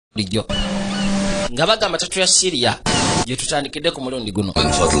bulijjo nga bagamba tatu ya Syria gye tutandikidde ku mulundi guno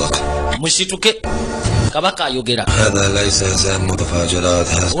musituke kabaka ayogera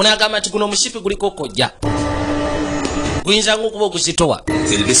unagamba nti guno omusipi guliko kojja guyinza ng'okuba oguzitowa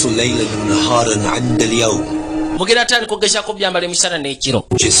mugenda tandika okugezako byambala emisana n'ekiro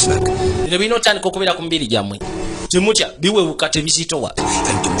bino birina otandika okubeera ku mibiri gyammwe temutya biwewuka tebizitowa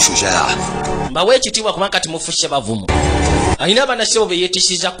mbawe ekitiibwa kubanga kati mufusse bavumu alina abanasebo be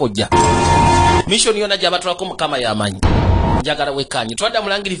yeetisiza kojja mission yonna gy'abatwalako mukama y'amanyi njagala wekkaanye twadda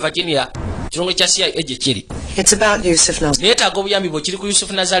mulangiri Virginia kirongo kya CIA gye kiri neetaaga obuyambi bwe kiri ku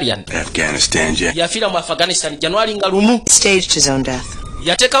Yusuf Nazarian yafiira mu Afghanistan January nga lumu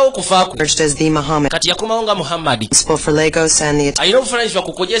yateekawo okufaaku kati yakomawo nga Muhammadi alina obuvunaanyizibwa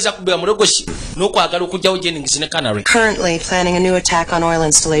ku kojeza kubera mulogosi n'okwagala okugyawo Jennings ne Canary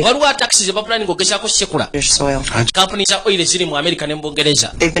waliwo attacks ze bapulaninga ogezaako sekula kampuni za oil ziri mu America ne mu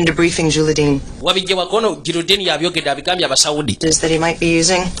Bungereza wabijje wakono Girudin yabyogedde abigambye Abasaudi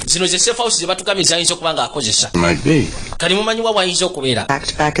zino ze safe house ze batugambye zayinza okuba nga akozesa kali mumanyiwa wayinza okubeera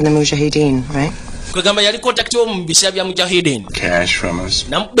kwegamba yali contact wo mu biseera bya Mujahideen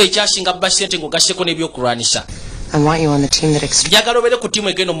namukuba ekyasinga bba ssente ng'ogasseko n'ebyokulwanisa njagala obeere ku ttiimu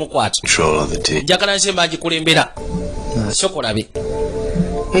egenda omukwata njagala nze mbagikulembera sokolabe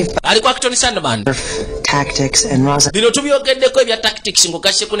ali ku Acton Sandman bino tubyogeddeko ebya tactics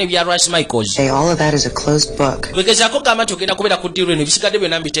ng'ogasseko n'ebya Ras Michaels kwegezaako gamba nti ogenda kubeera ku ddiiro eno ebisigadde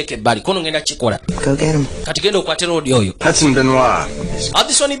byonna mbiteeka ebbali kono ngenda kikola kati genda okwate roodi oyo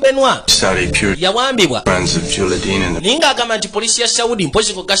Addison Benoit yawambibwa naye ng'agamba nti poliisi ya Saudi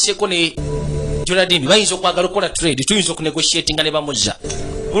mpozi ng'ogasseeko ne Juladini bayinza okwagala okukola trade tuyinza okunegotiatinga ne bamuzza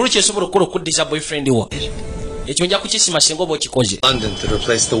olwekyo esobola okukola okuddiza boyfriend wo ekyo nja kukisima singa oba okikoze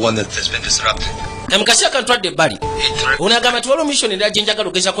emukasi akantwadde ebbali onagamba nti waliwo mission endala gye njagala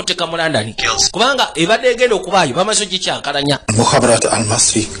ogezako teka mu London kubanga ebadde egenda okubaayo bamaze ogikyankalanya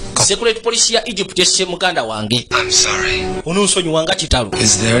security police ya Egypt esse muganda wange ononsonyiwanga kitalo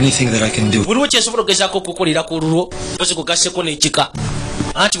buliwo kyensobola ogezako okukolera ku lulwo ozi kugasseko n'ekika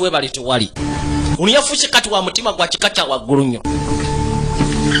anti webale tewali ono yafuuse kati wa mutima gwa kika kya waggulu nnyo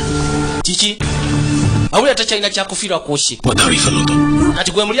kiki awulira takyalina kyakufiirwa kuusi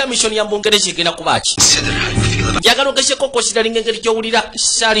kati gwe mulya mission ya Bungereza egenda kubaaki njagala ogezeko okosiralinga engeri gy'owulira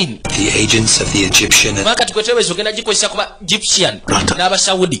Sarin kubanga kati gwe tebeeza ogenda gikozesa kuba Egyptian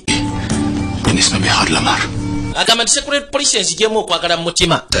n'Abasaudi agamba nti security police enzigyeemu okwagala mu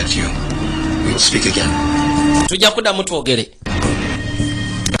mutima tujja kuddamu twogere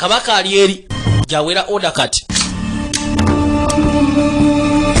kabaka ali eri gyawera order kati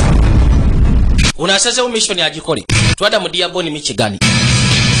unasazewo mission agikole twadda mu Dearborn Michigan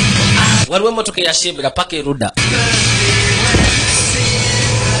waliwo emmotoka eyasembera paka erudda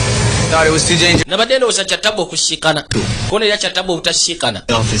nabadde ndowooza kyatabu okusiikana kona era kyatabu obutasiikana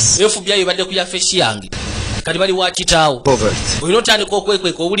FBI badde ku yafeesi yange kati bali wa kitaawo olina otandika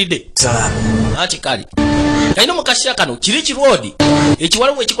okwekweka owulidde anti kale kalina mukasya kano kiri kirwodi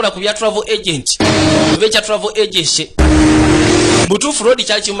ekiwaliwo ekikola ku bya travel agent oba ekya travel agency butuufu roadi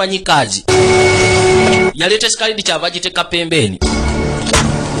kyali kimumanyi kaazi yaleeta esikalidi kyava giteka pembeeni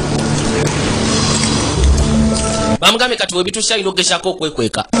bamugambye kati we bituusa alina ogezaako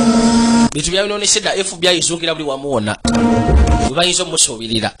okwekweka bintu byabinoonesedda FBI izungira buli wamuwona we bayinza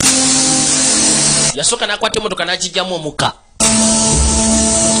omusuubirira yasooka n'akwata emmotoka n'agijjamu omuka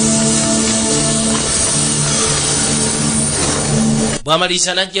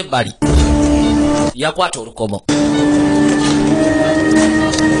bwamaliriza n'ajja ebbali yakwata olukomo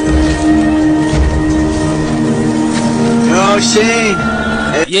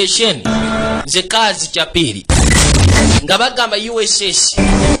Shane nze kazi kyapiri nga bagamba USS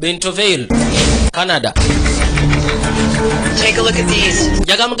Bentonville Canada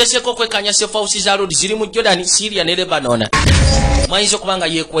njaga mugezeko okwekanya safe house za road ziri mu Jordan, Syria ne Lebanon mwayinza okubanga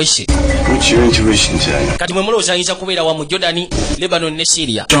yekwese kati mwe mulowooza ayinza kubeera wa mu Jordan, Lebanon ne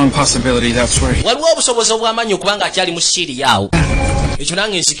Syria waliwo obusobozi obw'amanyi okubanga akyali mu Syria awo ekyo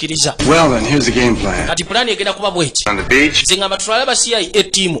nange nzikiriza kati pulaani egenda kuba bweki nze ngamba tutwale aba CIA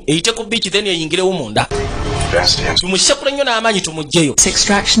ettiimu eyite ku beach then eyingirewo munda tumusekule nnyo n'amaanyi tumugjeyo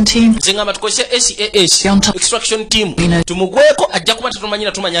nze ngamba tukozese SAS extraction team tumugweko ajja kuba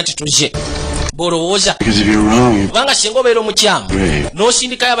tetumanyira tumanya nti tuzze bw'olowooza kubanga singa obeera omukyamu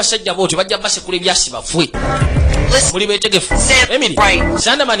n'osindikayo abasajja booti bajja basekula ebyasi bafwe muli beetegefu Emily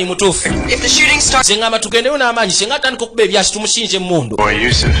Sandamani mutuufu nze ngamba tugendeyo n'amaanyi singa atandika okuba ebyasi tumusinze emmundu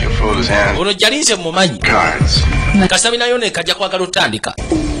ono jalinze mumanyi kasabinayo ne kajja kwagala otandika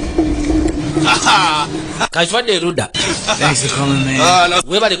Kachwadde Ruda. Thanks for coming, man.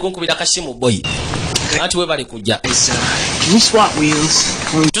 Webale kunkubira kasimu boy. Anti webale kujja. Can we swap wheels?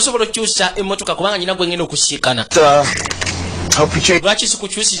 Tusobola okukyusa emmotoka kubanga nyina gwe ngenda okusiikana. Lwaki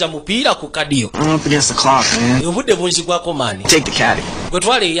sikukyusiza mupiira ku kadiyo? I'm up against the clock, man. Obudde bunzigwako maani. Take the caddy. Gwe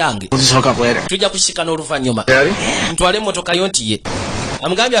twale eyange. We'll just hook up later. Tujja kusiikana oluvannyuma. Ntwale emmotoka yo nti ye.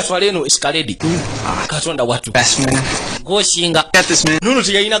 Amugambye atwale eno eskaledi. Katonda watu. Best man. Gwosinga. Get this, man. Nuno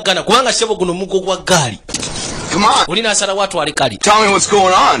teyalina gana kubanga sebo guno mugo gwa gaali. Come on. Ulina asala watu alikali. Tell me what's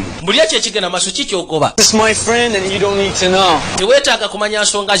going on. Mbulya kyekigenda maaso kikyogoba. This is my friend and you don't need to know. Teweetaaga kumanya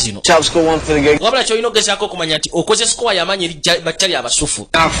nsonga zino. Chops go one for the gig. Wabula kyolina ogezaako okumanya nti okoze sikowa yamanyi battali abasufu.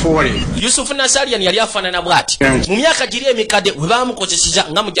 40. Yusufu Nasalian yali afaanana bw'ati. Mu myaka giri emikadde bwe baamukozeseza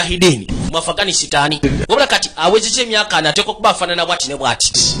nga mujahidini mu Afghanistan. Wabula kati awezezza emyaka anateeka okuba afaanana bw'ati ne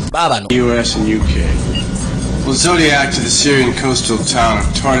bw'ati. Baabano. US and UK. Well, Zodiac to the Syrian coastal town of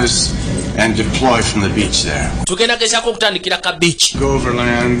Tartus and deploy from the beach there. Tugenda gezaako okutandikira ka beach. Go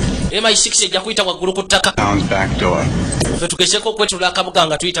overland. MI6 ejja kuyita waggulu ku ttaka. Town's back door. Ffe tugezeeko okwetulula akabuga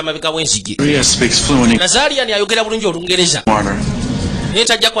nga tuyita mabega w'enzigi. Korea speaks fluent Nazalian ayogera bulungi Olungereza. English. Naye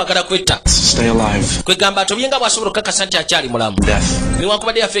tajja kwagala kwetta. Stay alive. Kwegamba atobyenga bw'asobola okukakasa nti akyali mulamu. Death.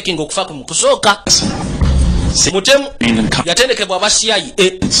 Newankubadde yafeekinga okufa ku kusooka. Mutemu yatendekebwa aba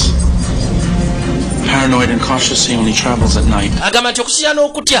CIA. Paranoid and cautious, he only travels at night. Agamba nti okusiya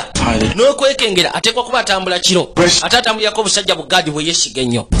n'okutya n'okwekengera ateekwa kuba atambula kiro ate atambulirako obusajja bugaadi bwe yeesiga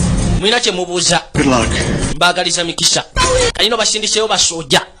ennyo. Mulina kye mubuuza. Good luck. Mbaagaliza mikisa. Kayino basindiseyo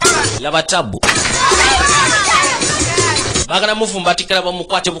basooja. Laba tabbu. Baagala muvumbatikira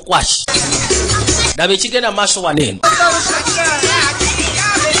bamukwate bukwasi. Laba ekigenda maaso wano eno.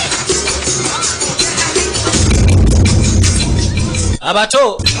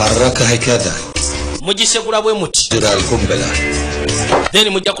 Abato. Haraka hekada. Mujisegula bwe muti. Then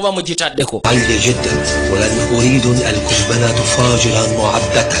mujja kuba mugitaddeko. عالية جدا ولن أريد القنبلة فاجرا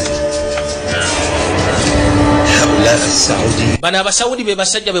معدة. هؤلاء السعودي. Bano Abasaudi be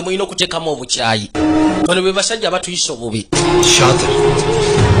basajja be mulina okuteekamu obukyayi. Bano be basajja batuyisa obubi. شاطر.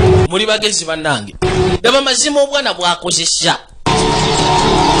 Muli bagezi bannange. Laba mazima obwana bwakozesa.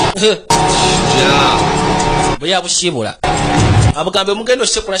 Bwe yabusiibula. Abugambe mugenda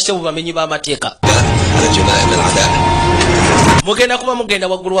osekula ssebo bamenyi b'amateeka. Mugenda kuba mugenda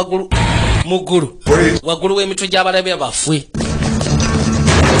waggulu waggulu w'emitwe gy'abalabe baffe.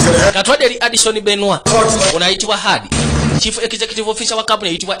 Katwadde eri Addison Benoit ono ayitibwa Hadi, Chief Executive Officer wa company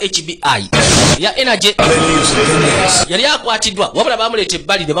ayitibwa HBI ya Energy. Yali akwatiddwa wabula baamuleeta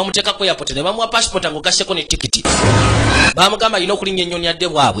ebbali ne bamuteeka ku airport ne bamuwa passport ng'ogasseko ne tikiti. Baamugamba alina okulinnya ennyonyi adde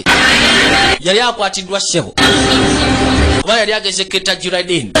bwabwe. Yali akwatiddwa ssebo kuba yali ageze Keta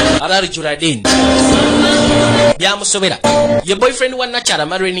Juradin Alari Juradin byamusobera ye boyfriend wa Nakyala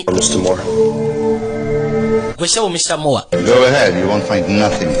Marweni. Mr. Moore. Gwesebo Mr. Moore. Go ahead, you won't find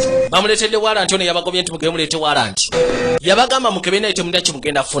nothing. Bamuleetedde warrant ono yabagobye nti mugende muleete warrant. Yabagamba mukebe naye temulina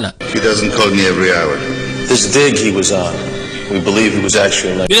kimugenda funa. He doesn't call me every hour. This dig he was on, we believe he was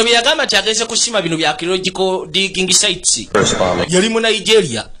actually Bino bye yagamba nti agenze kusima bino bya archaeological digging sites. first bomber. Yali mu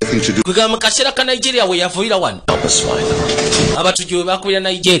Nigeria. Nothing to do. Kwegamba mu kaseera ka Nigeria we yavuira wano. Help us find him. Abatujju bwe baakubira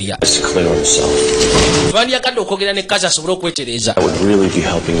Nigeria. Just to clear himself. Bandyagadde okwogera ne kazi asobole okwetereeza. That would really be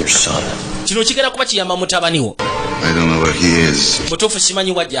helping your son. Kino kigenda kuba kiyamba mutabani wo. I don't know where he is. Mutuufu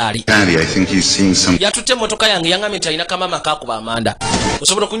simanyi wa gy'ali. Andy, I think he's seeing some. Yatutte emmotoka yange yangambye nti alina kamama kaakuba amanda.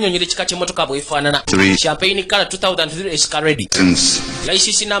 Osobola okunnyonnyola ekika ky'emmotoka bw'efaanana. Champagne color 2003 Escalade.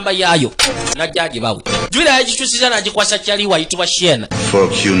 Licence namba yaayo najja agibawe. Jwira yagikyusiza n'agikwasa kyali wayitibwa Sienna.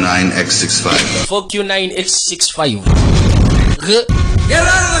 4Q9X65. 4Q9X65. Get out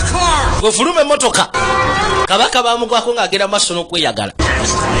of the car! Bwefuluma emmotoka. Kabaka baamugwako ng'agenda maaso n'okweyagala.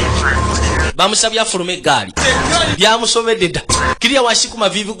 Bamusabye afulume eggaali. Byamusobedde dda. Kiriya wansi ku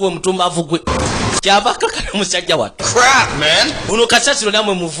maviivi gwe mutumbavu gwe. Kyava kakana musajja wano. Crap, man. Uno kasasiro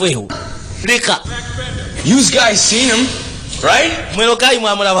namwe muveewo. Leka. You guys seen him, right? Mweno gayi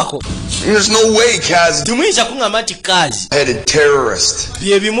mwamulabako. There's no way Kaz Tumuyinza kuŋŋamba nti Kazi headed terrorist.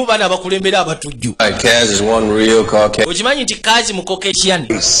 bye bimu bana abakulembera abatujju. Kaz is one real Caucasian. Okimanyi nti Kazi mu Caucasian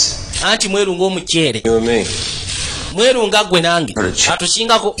anti mweru ng'omuceere. You and me. Mweru nga gwe nange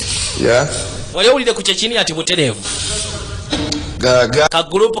atusingako. Yeah? Wali owulire ku kyekini ati butereevu. Ka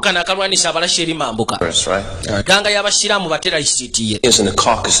gurupu kano akalwanisa abalashi eri mambuka. That's right. Ganga y'abasiraamu baterayisiti ye. He is in the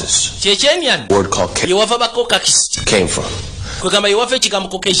Caucasus. Kyekyenyan Word called ye wava bakokakisi. came from. Kwegamba ye wava ekigambo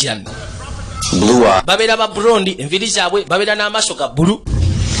Caucasian. Blue eye. Babeera ba blondi enviri zaabwe babeera n'amaaso ga bbulu.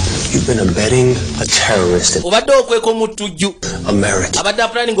 You've been abetting a terrorist in Obadde okweka omutujju America. abadde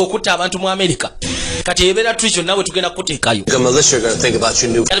apulaninga okutta abantu mu Amerika. kati ebera treason nawe tugenda kuteekayo The militia are going to think about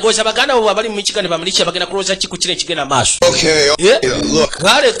your new... kalikoza baganda bo abali mu Michigan bamilicha bagenda kulooza kiku kine kigenda maaso Okay, look.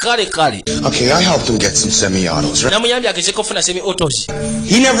 kale Okay, I helped him get some semi-autos, right? namuyambye agezeko ofuna semi autos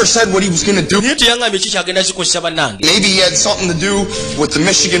He never said what he was gonna do. naye teyangambye ki kyagenda zikozesa bannange Maybe he had something to do with the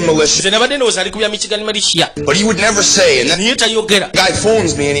Michigan militia, nze nabadde ndowooza ali ku bya Michigan militia but he would never say. And then naye tayogera the guy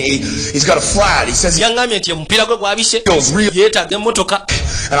phones me and he's got a flat. He says he yangambye nti omupiira gwe gwabise feels real. yeetaaga emmotoka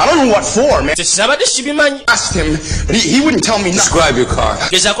And I don't know what for, man. tesabadde sibimanyi Asked him, but he wouldn't tell me nothing. Describe your car.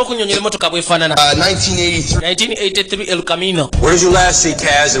 gezaako okunnyonnyola emmotoka bwefaanana 1983. 1983 El Camino Where did you last see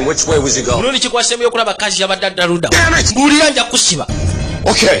Kaz and which way was he going? mulundi kikwasembeyo okulaba kazi yabadde addaluda Damn it! mbuulira nja kusiba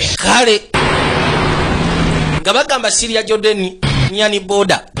Okay. kale nga bagamba Syria Jordan nyani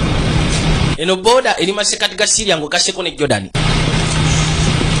boda eno boda eri masekati ga Syria ng'ogasseko ne Jordan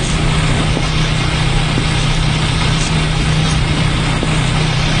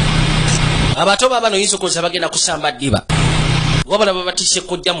abato babano yinza okulooza bagenda kusamba ddiba wabala babatise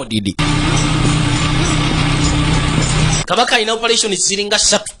kojja mu didi kabaka alina operation ziringa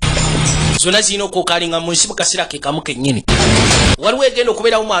 3 zonna zirina okwokalinga mu nsi mu kaseera ke kamu kennyini waliwo egenda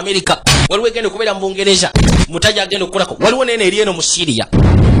okubeerawo mu Amerika waliwo egenda okubeera mu Bungereza mutaja agenda okukolako waliwo nene eri eno mu Syria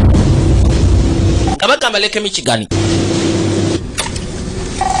nga bagamba leke Michigan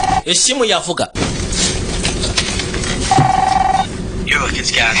essimu yavuga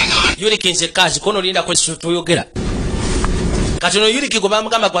Yuriki nze kazi kono linda kwe tuyogera kati no Yuriki gwe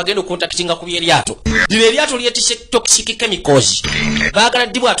bamugamba gwagenda okuntakitinga ku byeryato lino eryato lyetise toxic chemicals baagala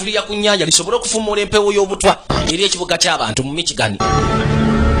ddibwa atuliya ku nnyanja lisobole okufumula empewo y'obutwa eri ekibuga ky'abantu mu Michigan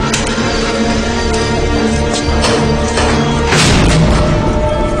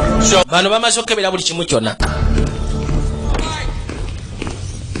bano bamaze okukebera buli kimu kyonna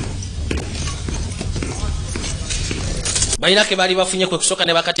balina ke baali bafunye kwe kusooka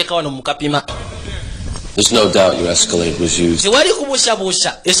ne bakateeka wano mu kapima There's no doubt your Escalade was used. tewali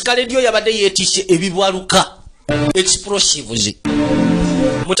kubuusabuusa Escalade yo yabadde yeetisse ebibwaluka explosives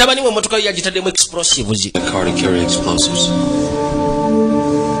mutabani we emmotoka yo yagitaddemu explosives The car to carry explosives.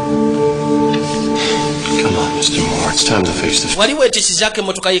 Come on, Mr. Moore. It's time to face the... wali weetisizaako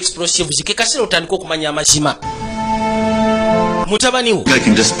emmotoka yo explosives ke kaseera otandika okumanya amazima mutabani wo I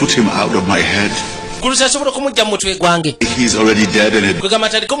can just put him out of my head. kulusa asobola okumujja mu mutwe gwange He's already dead and kwegamba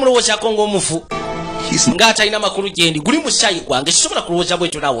tandika omulowoozaako ng'omufu ng'atalina makulu gyendi guli mu ssaayi gwange sisobola kulowooza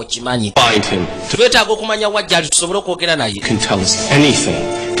bwetyo naawe okimanyi Find him. twetaaga okumanya wajjali tusobole okwogera naye Can tell us anything.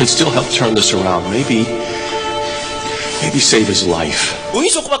 Can still help turn this around. Maybe save his life.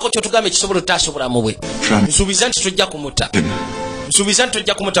 oyinza okubako kyotugambe kisobola otaasa obulamu bwe Promise nsuubiza nti tojja kumuta him. nsuubiza nti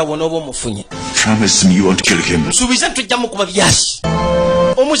tojja kumuta bw'onooba omufunye Promise me you won't kill him. nsuubiza nti tojja mukuba byasi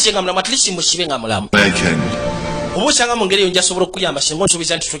omuzze nga mulamu atlisi musibe nga mulamu I can. oba osanga mu ngeri eyo njasobola okukuyamba singa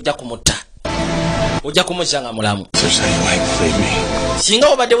onsuubiza nti tojja kumutta ojja kumuzza nga mulamu If there's any way, believe me. singa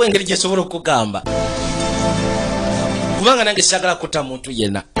obaddewo engeri gyesobola okukugamba kubanga nange sagala kutta muntu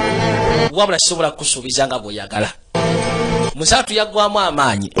yenna wabula sisobola kukusuubiza nga bw'oyagala musaatu yaggwamu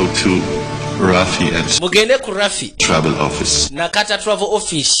amaanyi Go to Rafi and mugende ku Rafi travel office. Nakata travel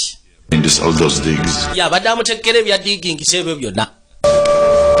office And just all those digs. yabadde amuteekera ebya diggingisa ebyo byonna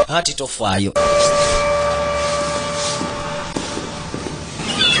anti tofaayo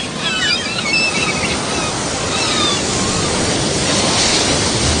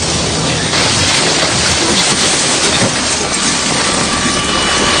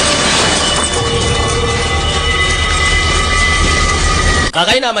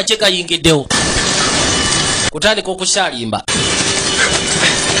kakalina amagye gayingiddewo kutandika okusaalimba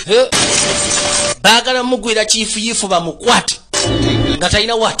baagala mugwira kiifuyifu bamukwate nga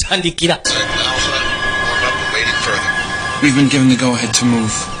talina watandikira We've been given the go-ahead to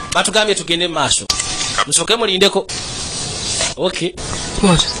move. batugambye tugende mu maaso musooke mulindeko okay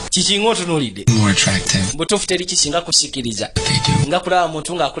What? kikinga otunuulidde More attractive. butuufu teri kisinga kusikiriza They do. nga kulaba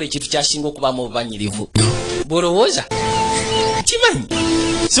muntu ng'akola ekintu kyasinga okubamu obubanyirivu bw'olowooza kimanyi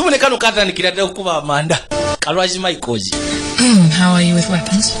sibonekano katandikira ddala okuba amanda kalwazi michaels How are you with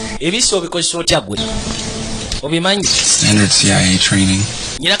weapons? ebisi obikozesa otya gwe obimanyi Standard CIA training.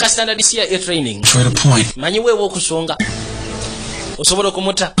 nyina ka standard CIA training Try to point. manyi weewa okusonga osobola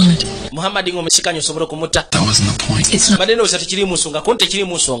okumuta muhammadi ng'omusikanye osobola okumuta That wasn't the point. It's not badde ndowooza tekiri mu nsonga konti tekiri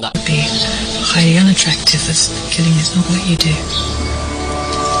mu nsonga be highly unattractive as killing is not what you do.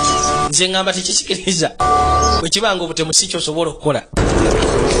 nze ngamba tekisikiriza bwe kibanga obutemu si kyosobola okukola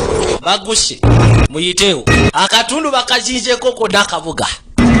baguse muyiteewo akatundu bakazinzeeko konna akabuga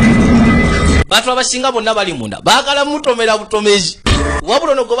bantu abasinga bonna bali munda baagala mutomera butomezi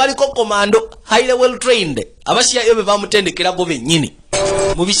wabula ono gwe baliko komando highly well trained abasiyayo be bamutendekera bo bennyini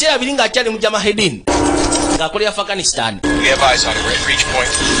mu biseera biri ng'akyali mu jamahedin ng'akolera Afghanistan. We have eyes on him. We're at reach point.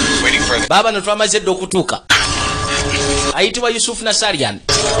 Waiting for the... Baba no twamaze dde okutuuka. Ayitibwa Yusuf Nasarian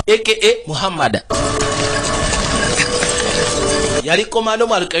aka Muhammad. Yali komando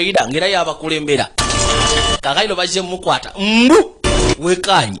mu Al-Qaeda ngera yabakulembera. Kakaino bazze mukwata. Mbu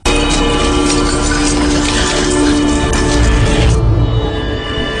wekanyi.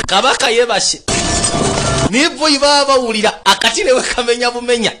 Kabaka yebase. Nivo ibaba ulira akatine wekamenya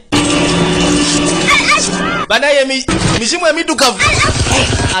bumenya. Banaye mizimu emidukavu.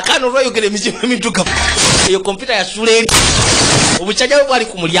 Akano royogere mizimu emidukavu. Eyo computer ya shule. Obuchaja bwe bwali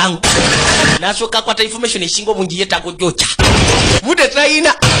ku mulyango. Nasoka kwata information eshingo bungi yetago jocha. Bude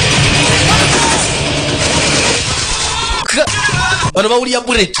traina. Bano bawulya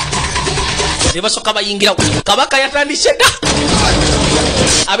bullet. Nebasoka bayingira. Kabaka yatandise da.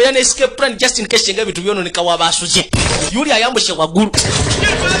 Abya ne escape plan just in case nga bitu byono nikawa basuje. Yuli ayambushe waguru.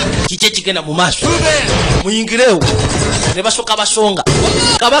 Kiche kigenda mu maso. Muyingirewo. Nebasoka basonga.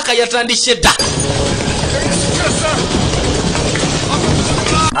 Kabaka yatandise da.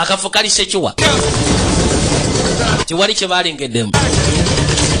 Akafukali sechiwa. Tiwali chebalengedemu.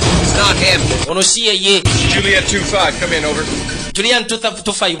 Not him. Ono siye ye. Juliet 25, come in, over. Julian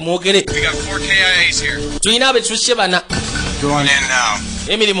 225 mwogere. We got 4 KIAs here. Tulina abetushe bana. Going in now.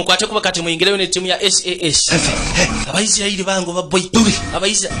 Emily mukwate kuba kati muyingireyo ne timu ya SAS. Abayisirayiri bango baboy.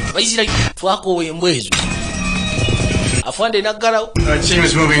 Abayisirayiri twako embwezo. Afande naggalawo. Our team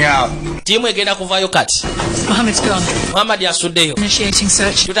is moving out. Timu egenda kuvayo kati. Mohammed's gone. Muhammad yasuddeyo. Initiating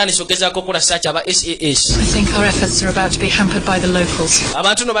search. Tutandisogezako okukola search aba SAS. I think our efforts are about to be hampered by the locals.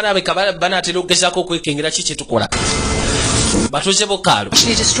 Abantu no banabeka banatera okugezako okwekengera ki kyetukola. Batuze bokaalo.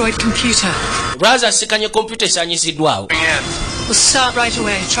 Actually destroyed computer. Braza sikanye computer esanyiziddwawo. We'll start right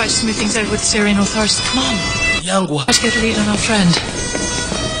away. Try to smooth things over with Syrian authorities. Come on. Yangwa. Let's get a lead on our friend.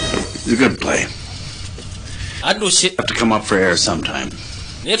 It's a good play. Adushe. Have to come up for air sometime.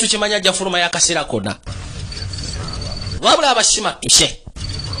 Naye tukimanya ajja fuluma y'akaseera konna. Wabula abasima tushe.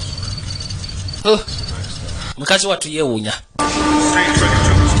 Mukazi wattu yeewuunya.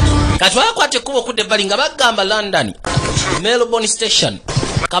 Kati bakwata ekkubo okudda ebbali nga bagamba London. Melbourne station.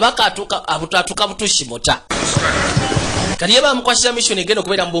 Kabaka atuuka butuusi mota. Kati ye bamukwasiza mission egenda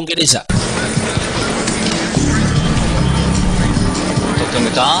okubeera mu Bungereza. Dr.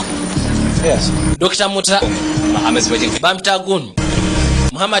 Muta? Yes. Dr. Muta. Mohammed's waiting. Bamtagun.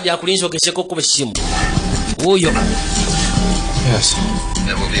 Muhammad akulinze ogeseko okuba essimu. Wuuyo. Yes.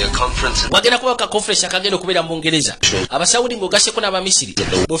 There will be a conference. Wagenda kuba ka conference akagenda okubeera mu Bungereza. Abasaudi ng'ogasseko n'Abamisiri.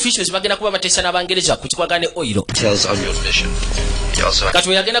 Officials bagenda kuba bateesa n'Abangereza ku kikwagane oil. Details on your mission. Kati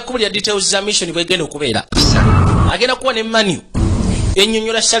we yagenda kubulira details za mission bwegenda okubeera. Agenda kuba ne manu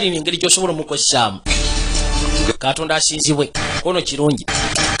ennyonnyola salini engeri gy'osobola omukozesaamu. Katonda asinzibwe kono kirungi.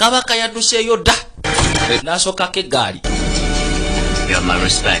 Kabaka yadduseeyo dda n'asookako eggaali.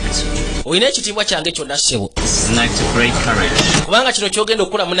 Olina ekitiibwa kyange kyonna ssebo. Kubanga kino kyogenda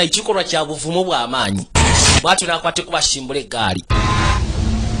okukolamu naye kikolwa kya buvumu bw'amaanyi. Bw'atyo n'akwate kubasimbula eggaali.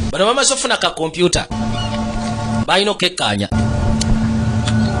 Bano bamaze okufuna ka kompyuta. Balina okekkaanya.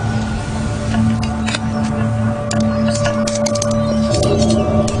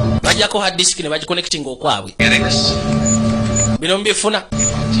 Bajjako hard disk ne bagiconnecting okwabwe. Bino mbifuna.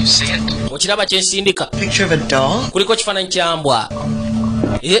 Okiraba kyensindika. Picture of a doll? Kuliko kifaananyi kya mbwa.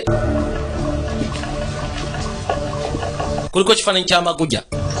 Kuliko kifaananyi kya maguja.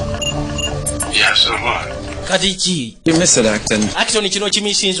 Yes, so what? Kati ki? You miss it, Acton. Acton kino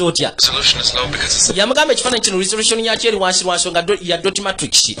kimisinza otya? Resolution is low because it's... Yamugamba ekifaananyi kino resolution yakyo eri wansi lwa nsonga ya dot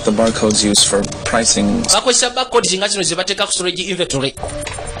matrix. The barcodes used for pricing. Bakozesa barcodes nga zino ze bateeka ku storage inventory.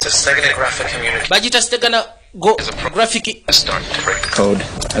 It's a steganographic community. Bagita stegana graphic Code.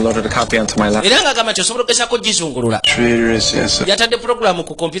 I loaded a copy onto my laptop. era ng'agamba nti osobola okugezako gizungulula. Trader is, yes. Yatadde programu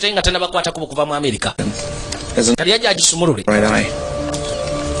ku kompyuta ye nga tannabakwatako kuva mu Amerika. Kati yajja agisumulule. Right eye.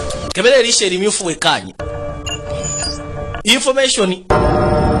 Kebera eriiso erimyufu wekaanyi. Information.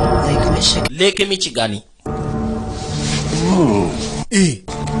 Lake Michigan.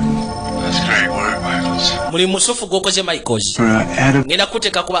 That's great work, Michaels. Muli musufu gwokoze Michaels. Ngenda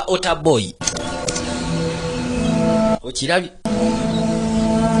kuteeka kuba Otter Boy. Okirabye?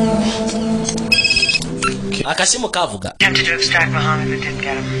 Akasimu kavuga.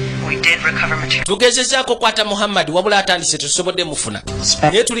 Tugezezaako kwata Muhammad wabula atandise tusobodde mufuna.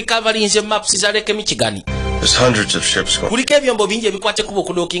 Naye tuli coverinze maps za Lake Michigan. There's hundreds of ships going. Kuliko ebyombo bingi ebikwate kuba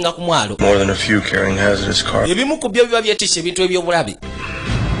okudookinga ku mwalo. More than a few carrying hazardous cargo. Ebimu ku byo biba byetisse ebintu ebyobulabe.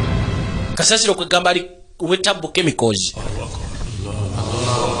 Kasasiro kwegamba ali wetabu chemicals.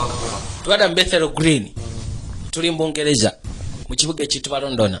 Twada Bethel Green. Tuli mu Bungereza mu kibuga ekiyitibwa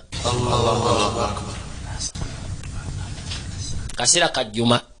London. kasera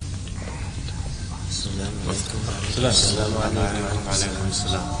kajjuma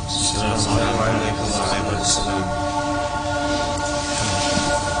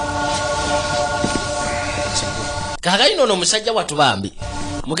Kakaino no musajja watubambi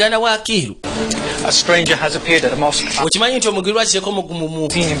muganda wa Akiru. A stranger has appeared at a mosque. Okimanyi nti omugirwa zeko mugumu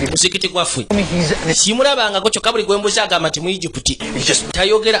muzikiti gwaffe. Simulabanga ko kyokka buli gwembuza agamba nti mu Egypt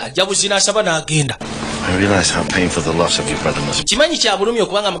tayogera ajja buzina asaba n'agenda. I realize how painful the loss of your brother must be. Kimanyi kya bulumi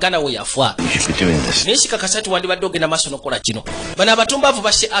okubanga muganda we yafa. You should be doing this. Naye kikakasa wandibadde ogenda maaso n'okola kino. Bano abatumbavu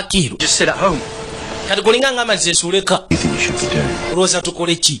basse Akiru. Just sit at home. Kati golinga ngamba nze nsuuleka. You think you should be doing? Olowooza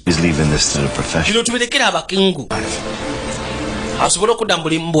tukole ki? He's leaving this to the profession. Kino tubirekera abakungu. Asobola okudda mu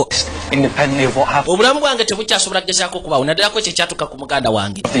bulimbo. Independently of what happened. Obulamu bwange tebukyasobola kugezaako okubaawo naddala ko ekyo ekyatuuka ku muganda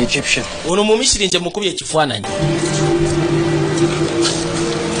wange. The Egyptian. Ono mu Misiri nze mukubye ekifaananyi.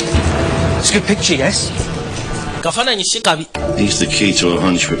 It's a good picture, yes? Kafaananyi si kabi. He's the key to a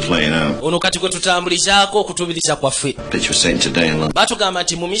hunch we're playing out. Ono kati gwe tutambulizaako okutubiriza kwaffe. That you're saying today in London. Batugamba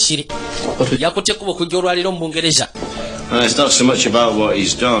nti mu Misiri yakutte kuba okujja olwaliro mu Bungereza. It's not so much about what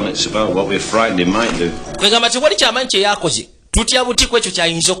he's done, it's about what we're frightened he might do. Kwegamba nti wali kyamanyi kye yakoze. Tutya buti ku ekyo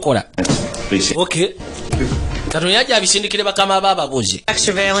kyayinza okukola. Okay. Katonda yajja abisindikire bakama baababuuze.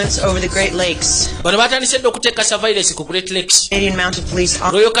 Surveillance over the Great Lakes. Bano batandise dde okuteeka surveillance ku Great Lakes. Canadian Mounted Police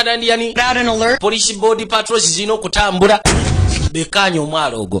Royal Canadian out an alert. Police Board patrols zirina okutambula bekaanya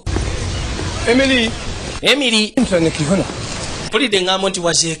omwalo ogwo. Emily. Pulidde engambo nti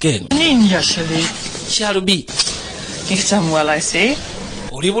wazeeko eno. Ninja Shali. Shalubi. You've done well, I see.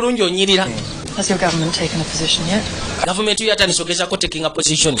 Oli bulungi onyirira. Has your government taken a position yet? Government yatandise ogezako taking a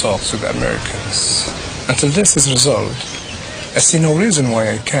position. Talks with the Americans. Until this is resolved, I see no reason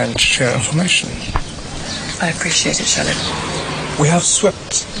why I can't share information. I appreciate it, Shali. We have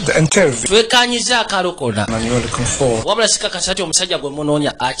swept the entire village. Twekanyiza akalokona. And you're looking for. Wabula sikakasati omusajja gwe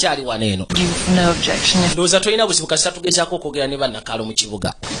munoonya akyali wano eno. You've no objection. Ndowooza tolina buzibu kasita tugezaako okwogera ne bannakaalo mu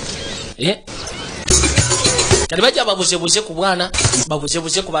kibuga. Kati bajja babuzebuze ku bwana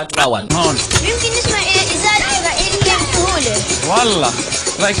babuzebuze ku bantu bawano. يمكن نسمع إزالة إسرائيلية بسهولة. والله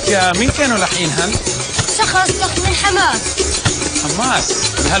like مين كانوا لاحقينها؟ شخص ضخم من حماس. حماس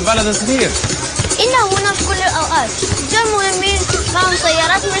بهالبلد صغير. إنه هنا في كل الأوقات. جم مهمين معهم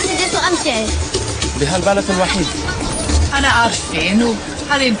سيارات مرسيدس وأمتعة. بهالبلد الوحيد. أنا عارفين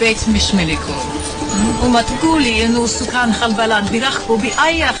وهذا البيت مش ملكه. وما تقولي إنه سكان هالبلد بيرحبوا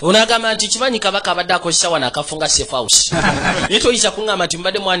بأي. Unagamba nti kimanyi kabaka abadde akozesa wano akafunga safe house. Naye toyinza kuŋŋamba nti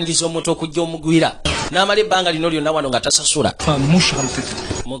mbadde mwaniriza omuntu okujja omugwira n'amala ebbanga lino lyonna wano nga tasasula. مش غلطتي.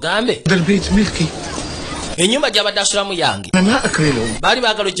 Mugambe. البيت ملكي. Ennyumba gy'abadde asulamu yange. أنا لا أكره. Baali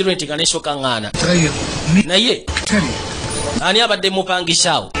baagala ogirentinga n'esooka ŋŋaana. تغير. Naye ani abadde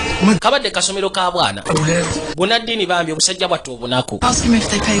mupangisaawo? Kabadde kasomero ka bwana. Bunaddiini bambi obusajja bwattu obunaku. Ask him if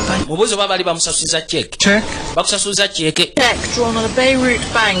they pay by. Mubuuze oba baali bamusasuza cheque. Check. Bakusasuza cheque. Check drawn on a Beirut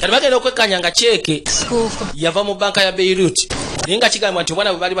bank. Kati bagenda okwekkaanya nga cheque yava mu banka ya Beirut. Naye nga kigambibwa nti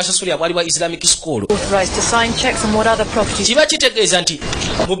obwana bwe baali basasulira bwali bwa Islamic School. Authorized to sign checks on what other properties. Kiba kitegeeza nti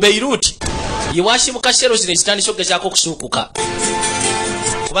mu Beirut ye waasibuka sero zino ezitandise okugezaako okusuukuka.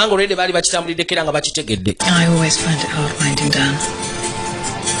 Kubanga olwedde baali bakitambulidde era nga bakitegedde. I always find it hard winding down.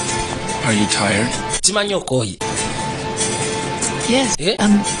 Are you tired? Simanyi okooye. Yes.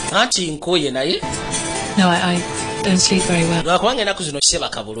 Anti nkooye naye. No, I don't sleep very well. Lwakubanga ennaku zino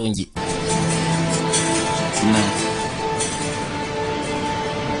kisebaka bulungi.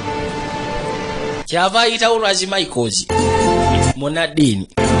 Kyava ayitawo Lwazi Michaels munaddiini.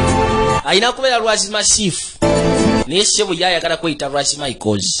 Ayina kubeera Lwazi Masifu. Naye ssebo yayagala kweyita Lwazi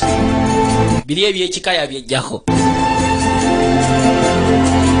Michaels. Biri ebyekikaya byejjako.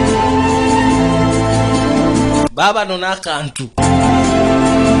 Baba no n'akantu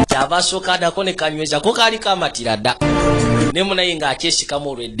kyava asooka nako ne kanyweza ko kaali kamatira dda ne munaye ng'akyesikamu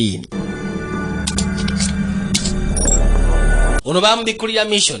olw'eddiini. Ono bamubikkulira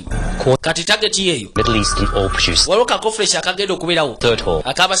mission kati tageti yeeyo waliwo kakonferensi akagenda okubeerawo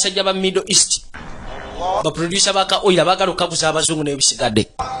ak'abasajja ba Middle East baproducer baka oil abaagala okukaguza abazungu n'ebisigadde.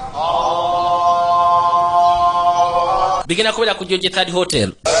 Bigenda kubeera ku George Third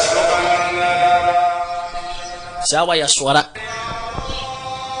Hotel saawa ya swala.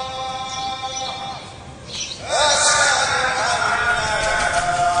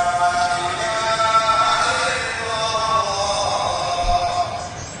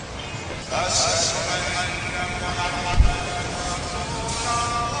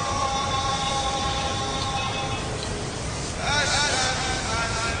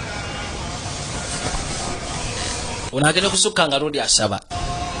 Ono agenda kusukka nga lodi asaba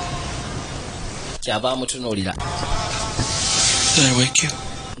kyava amutunuulira. Did I wake you?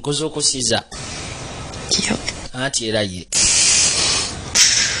 Nkoze okusiza. Anti era ye.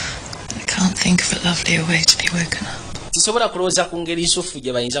 I can't think of a lovelier way to be woken up. Tisobola kulowooza ku ngeri Yusufu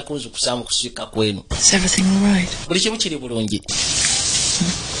gye bayinza kunzukusaamu kusika kwenu. Is everything all right? Buli kimu kiri bulungi.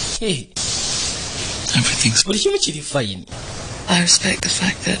 Everything's... Buli kimu kiri fine. I respect the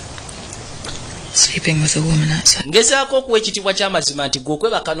fact that sleeping with a woman outside. Ngezaako okuwa ekitiibwa ky'amazima nti gwe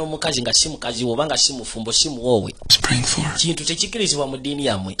okwebaka n'omukazi nga si mukazi wo oba nga si mufumbo si muwoowe. Kintu tekikirizibwa mu ddiini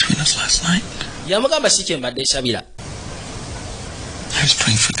yammwe. Yamugamba si kye mbadde nsabira. I was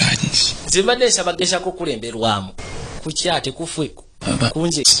praying for guidance. Nze mbadde nsaba gezaako kulemberwamu. Kukyate kufwe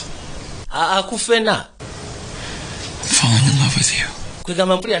kunze. Akufena. Falling in love with you.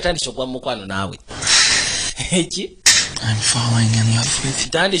 Kwegamba mpuli atandise okugwa mu mukwano naawe. Eki? I'm falling in love with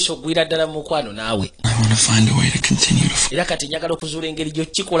you. Tandise okugwira ddala mu mukwano naawe. I want to find a way to continue to... Era kati njagala okuzuula engeri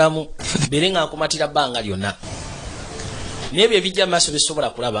gy'okikolamu bere nga nkumatira bbanga lyonna. N'ebyo ebijja mu maaso bisobola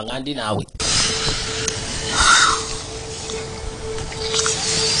kulaba nga ndi naawe.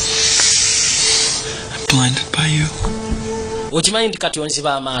 I'm blinded by you. Okimanyi nti kati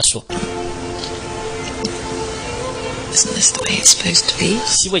onziba amaaso. Isn't this the way it's supposed to be?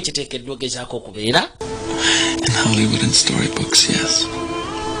 Si bwe kiteekeddwa ogezaako okubeera. In Hollywood and storybooks, yes.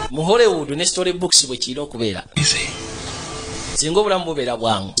 Mu Hollywood ne storybooks bwe kirina okubeera. Easy. Singa obulamu bubeera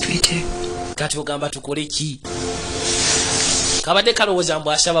bwangu. Kati ogamba tukole ki? Kabadde kalowooza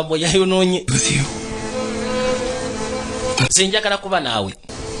mbu asaba mbu yayonoonye. Nze njagala kuba naawe.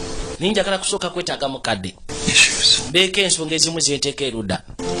 Ninjagala kusooka kwetaaga mukadde. Beeko ensonga ezimu zenteeka erudda.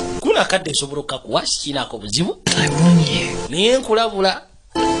 Kuna kadde nsobola okukakuwa sikinaako buzibu. Naye nkulabula.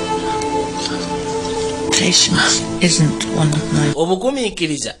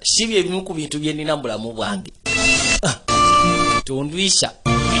 Obugumiikiriza si bye bimu ku bintu bye nnina mu bulamu bwange. Tondwisa.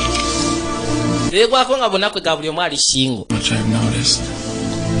 Leegwako nga bunaku ga buli omu ali singo.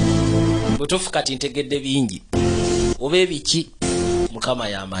 Butuufu kati ntegedde bingi. Oba ebiki Mukama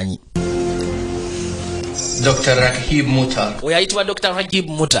y'amanyi. Dr. Rakib Muta. Oyo ayitibwa Dr. Rakib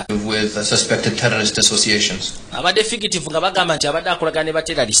Muta. With suspected terrorist associations. Abadde fugitive nga bagamba nti abadde akolagana ne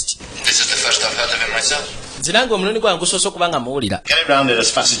baterrorist. This is the first I've heard of him myself. Nzirange omulundi gwange gusoose okuba nga muwulira. Get around it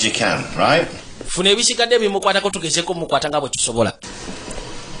as fast as you can, right? Funa ebisigadde bimukwatako tugezeeko mukwata nga bwe tusobola.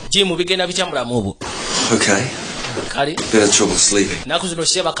 Jimu bigenda bitya mulamu bwo. Okay. Kale. Bit of trouble sleeping. Naku zino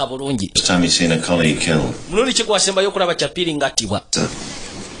seebaka bulungi. First time you've seen a colleague killed. Mulundi ki gwasembayo okulaba Kyapiri ng'attibwa?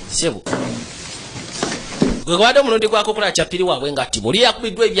 Sebo. Gwe gwadde omulundi gwako okulaba Kyapiri waabwe ng'attibwa. Oli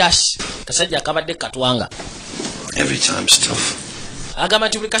yakubiddwa ebyasi. Kasajja akabadde katwanga. Every time's tough. Agamba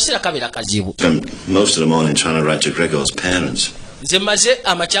nti buli kaseera kabeera kazibu. Most of the morning trying to write to Gregor's parents. Nze mmaze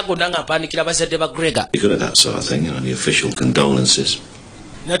amakya gonna nga mpandikira bazadde ba Gregor. You're good at that sort of thing, you know, the official condolences.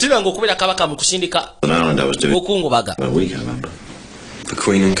 Natiranga okubeera kabaka mu kusindika On Ireland I was doing okungubaga. a week, I remember. The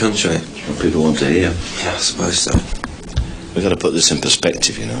Queen and country. What people want to hear. Yeah, I suppose so. We've got to put this in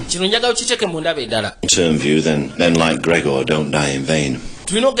perspective, you know. Kino njagala okiteeke mu ndaba endala. Term view, then like Gregor, don't die in vain.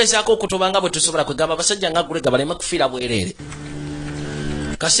 Tulina okugezaako okutobanga bwe tusobola kwegamba abasajja nga Gregor baleme kufiira bwereere.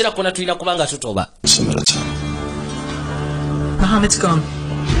 Kaseera konna tulina kubanga tutoba. Some at a time. Mohammed's gone.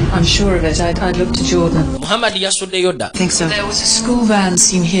 I'm sure of it. I'd look to Jordan. Muhammad yasuddeyo dda. Think so. There was a school van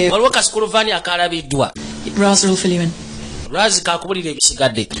seen here. Waliwo ka school van akalabiddwa. Raz will fill you in. Raz kakubulira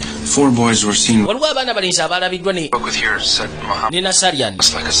ebisigadde. 4 boys were seen. Waliwo abaana balenzi abalabiddwa ne Spoke with here, said Mohammed. ne Nasarian.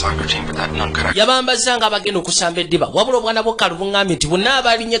 It's like a soccer team, but that none could Yabambazza nga abagenda okusamba eddiba. Wabula obwana bw'okalu buŋŋambye nti bonna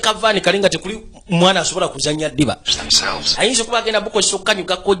abalinye kavaani kali nga tekuli mwana asobola kuzannya ddiba. themselves. Ayinza okuba agenda bukozesa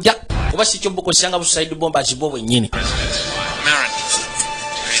okukanyuga kojja oba si kyo bukozesa nga busuicide bombers bwo bwennyini.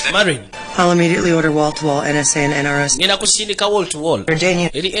 Marin. I'll immediately order wall-to-wall NSA and NRS. Ngenda kusindika wall to wall.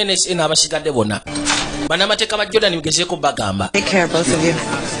 Eri NSA n'abasigadde bonna. Bannamateeka ba Jordan mugezeeko bagamba. Take care, both of you.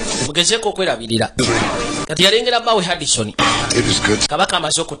 Mugezeeko okwerabirira. Kati yalengera Bawe Haddison. Kabaka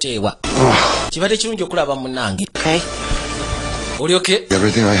amaze okuteebwa. Kibadde kirungi okulaba munnange. Oli okay?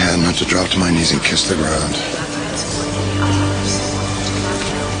 Everything I had not to drop to my knees and kiss the ground.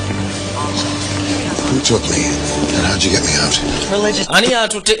 Who took me? And how'd you get me out? Religion. Ani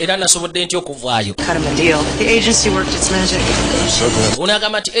atutte era nasobodde ntya okuvaayo. Cut him a deal. The agency worked its magic. So glad.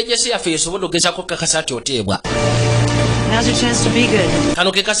 Unagamba nti agency yaffe esobodde okugezaako kakasa nti oteebwa. Now's your chance to be good.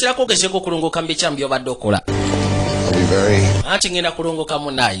 Kano ke kaseera kogezeeko okulongoka mu bikyamu by'obadde okola. I'll be very... Anti ngenda kulongoka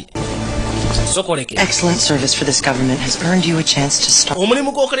munnayi. Sokoleke. Excellent service for this government has earned you a chance to start.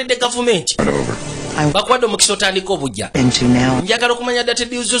 Omulimu gw'okoledde gavumenti. Bakuwadde omukisa otandika obujja. Into now. Njagala okumanya data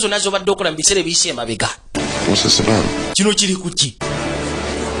deals zo zonna z'obadde okola mu biseera ebiyise emabega. What's this about? Kino kiri ku ki?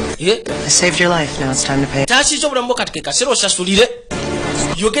 I saved your life. Now it's time to pay. Taasiza obulamu bwo kati ke kaseera osasulire.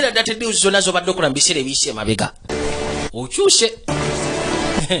 Yogera data deals zonna z'obadde okola mu biseera ebiyise emabega. okyuse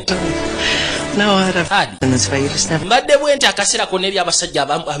No, I'd have done this way. You just never. Mbadde bwente akaseera konna ebyabasajja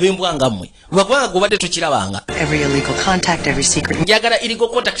ab'embwa nga mmwe lwakubanga gobadde tukirabanga. Every illegal contact, every secret. Njagala illegal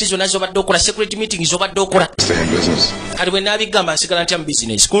contact zonna zobadde okola, secret meeting zobadde okola. Kati bwe naabigamba nsigala ntya mu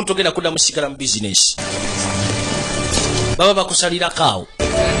business, kuntogenda kudda musigala mu business. Baba bakusalirako awo.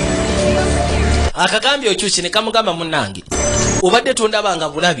 Akagambye okyusi ne kamugamba munnange. Obadde tondabanga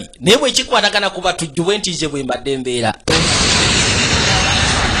bulabi naye bwe kikwatagana ku batujju bwe ntiize bwe mbadde mbeera.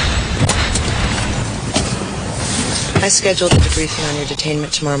 I scheduled a debriefing on your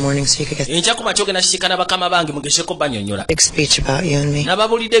detainment tomorrow morning so you could get Encha ku makyo gena shikana bakama bange mugesheko banyonyola. Big speech about you and me.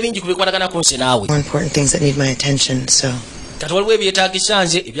 Nababulidde bingi kubikwatagana ku nse naawe. More important things that need my attention, so. Kati waliwo ebyetaagisa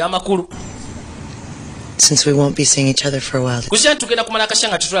nze ebyamakulu. Since we won't be seeing each other for a while. Kusya tugenda kumala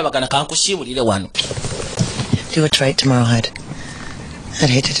akashanga tetulabagana kankusiibulire wano. Do what's right tomorrow, Hud. I'd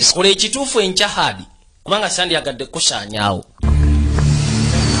hate to just. Kola ekituufu enkya Hadi kubanga sandyagadde kusaanyaawo.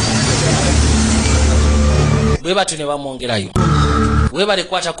 Bwe batu ne bamwongerayo. Webale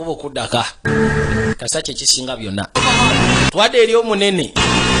kwata kuba okuddaka. Kasa kye kisinga byonna. Twadde eri omunene.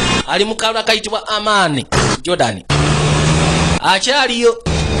 Ali mu kalula kayitibwa Amaani Jordan. Akyaliyo.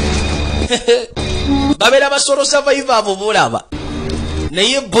 Babeera basolo survivor abo bulaba.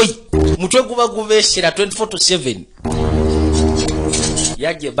 Naye boy mutwe guba gubeesera 24/7.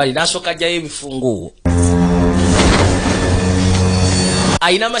 Yajje bali nasooka jjayo ebifunguwo.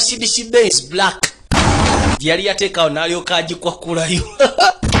 Aina Mercedes Benz black. Yali yateekawo n'alyoka agikwakulayo.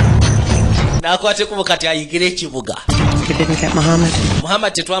 N'akwateko kati ayigire ekibuga. We didn't get Muhammad.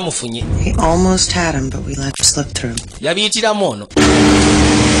 Muhammad tetwamufunye. We almost had him, but we let him slip through. Yabiyitiramu ono.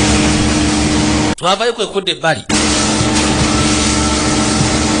 Twavayo kwekudde ebbali.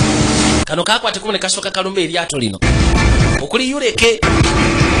 Kano kakwateko ne kasooka kalumba eryato lino. Okuli yuleke.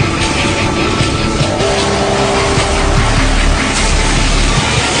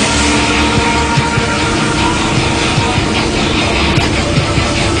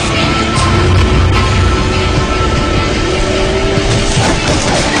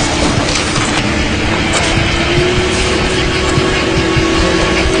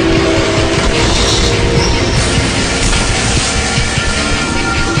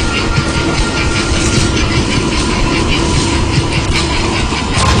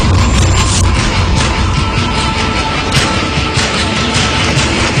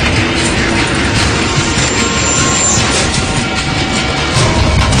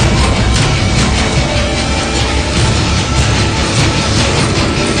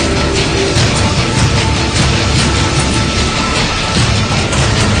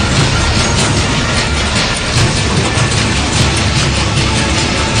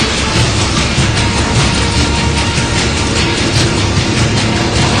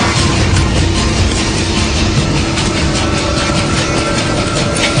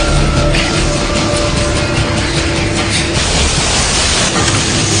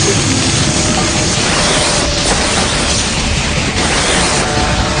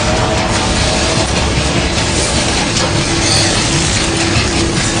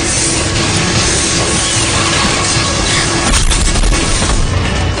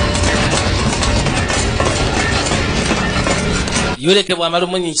 Yuleke bwamala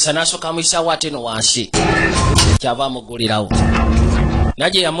omunyisa n'asooka amuyisaawo ate no wansi. Kyava amugulirawo.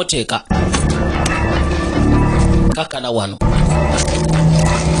 Naje yamuteeka. Kakana wano.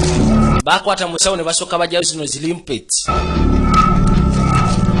 Bakwata musawo ne basooka bajjayo zino zilimpets.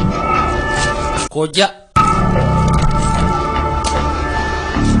 Koja.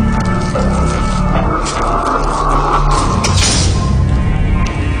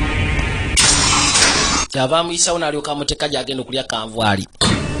 Kyava amuyisaawo n'alyoka amuteeka gy'agenda okulya kanvaali.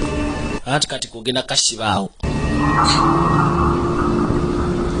 Anti kati kugenda kasibaawo.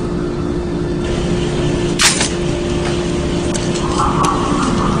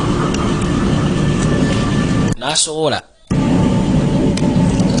 N'asobola.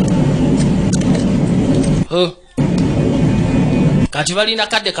 Kati balina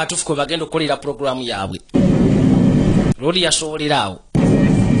kadde katuufu kwe bagenda okukolera puroguramu yaabwe. Loli yasobolera awo.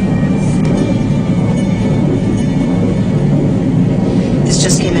 This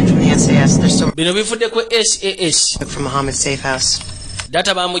just came in from the SAS. They're still. Bino bifudde ku SAS. From Muhammad's safe house.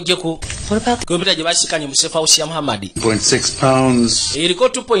 Data bamuggyeko. What about kompyuta gye basikanye mu safe house ya Muhammad? 2.6 pounds. Eriko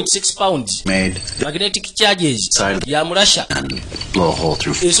 2.6 pounds. Made. Magnetic charges. Ya mulasha. And blow a hole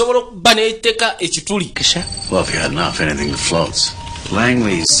through. Esobola okuba n'eteeka ekituli. Well, if you had enough, anything that floats.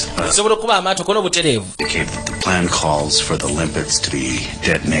 Langley's the plan calls for the limpets to be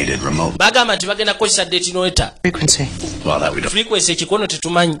detonated remotely. Frequency. Well, that we don't. Frequency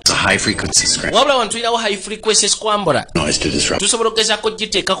It's a high frequency scratch. high frequency scrambler. Noise to disrupt.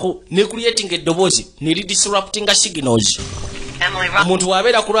 Disrupting signals. Omuntu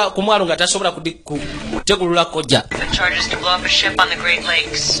wabeera ku mwalo nga tasobola kutegulula kojja. The charges to blow up a ship on the Great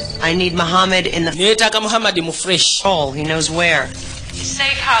Lakes. I need Muhammad in the. Neetaaga Muhammad mu fresh. Oh, he knows where. His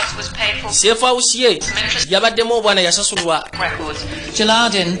safe house was paid for. Safe house ye yabaddemu obwana yasasulwa.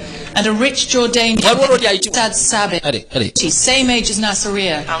 Jaladin and a rich Jordanian. Sad Sabit. Same age as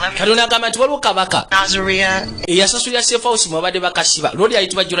Nasiriyah. Kaluna agamba nti waliwo kabaka. Nasiriyah. Eyasasulira safe house mu babadde bakasiba. Lodi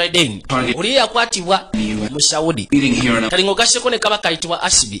ayitibwa Jordanian. Oli yakwatibwa mu Saudi. Kali ng'ogasseko ne kabaka ayitibwa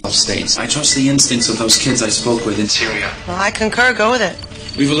Asibi. I trust the instincts of those kids I spoke with in Syria. Well, I concur. Go with it.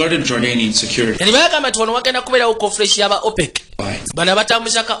 We've alerted Jordanian security. Kali bagamba nti wano wagenda kubeerawo conference y'aba OPEC. Bano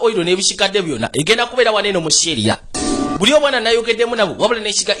abatambuzaka oil n'ebisigadde byonna egenda kubeera waneeno mu Syria. Buli obwana nayogeddemu nabo wabula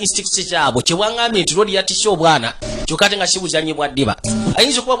n'ekiga instincts kyabo kye bwangambye nti lodi yatisse obwana kyokka ate nga sibuzannyi ddiba.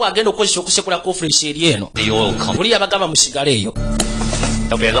 Ayinza okuba bw'agenda okukozesa okusekula conference eri eno. Buli yabagamba musigale eyo.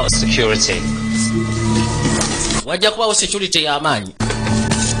 There'll be a lot of security. Wajja kubawo security y'amaanyi.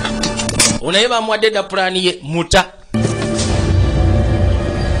 Onaye bamuwadde dda pulaani ye muta.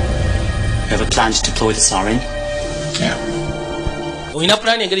 You have a plan to deploy the siren? Yeah. Oyina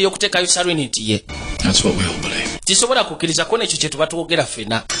pulaani engeri y'okuteekayo sarenity ye. That's what we all believe. Tisobola kukkirizako n'ekyo kye tuba twogera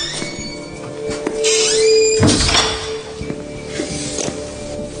ffenna.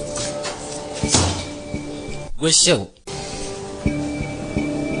 Gwe ssewo.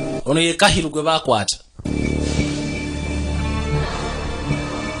 Ono ye Kahiru gwe baakwata.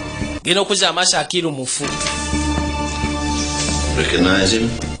 Genda okuzza amaaso Akiru mufu. Recognize him?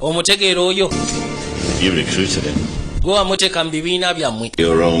 Omutegeera oyo. You recruited him. Gwe wamuteeka mu bibiina byammwe.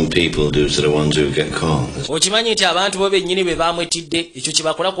 Your own people do to the ones who get caught. Okimanyi nti abantu bo bennyini be baamwetidde ekyo kye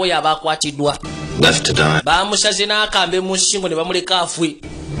bakola ku oyo abaakwatiddwa. Left to die. Baamusaze n'akambe mu nsingo ne bamuleka afwe.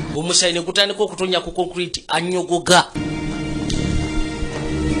 Omusaayi ne gutandika okutonya ku concrete annyogoga.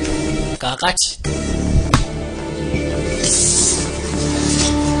 Kaakati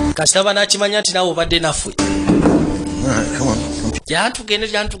kasitaba n'akimanya nti naawe obadde naffe.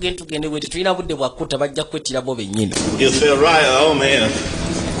 Jantugende bwe tetulina budde bwakutta bajja kwettira bo bennyini. You'll feel right at home here.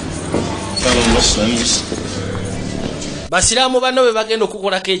 Fellow Muslims. Basiraamu banno be bagenda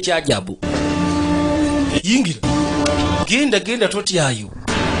okukolako ekyajabu. Yingira. Genda totyayo.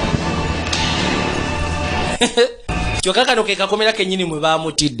 Kyokka kano ke kakomera kennyini mwe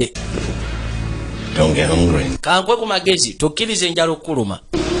baamutidde. Don't get hungry. Kankwe ku magezi tokkiriza enjala okkuluma.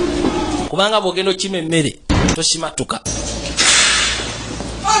 Kubanga bw'ogenda okima emmere tosimatuka.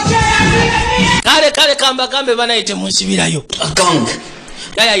 Kale kambagambe banayite munsibirayo. Aganga.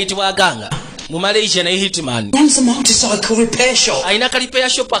 Gaya ayitibwa Aganga. Mu Malaysia naye Hitman. Runs a motorcycle repair shop. Ayina ka repair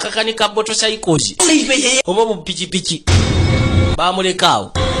shop akakanika motorcycles. Oba mu pikipiki. Baamuleka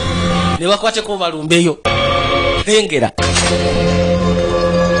awo. Ne bakwateko balumbeyo. Lengera.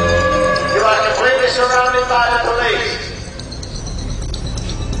 You are completely surrounded by the police.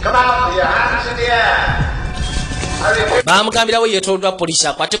 Come out with your hands in the air. Baamugambirawo yeetooloddwa poliisi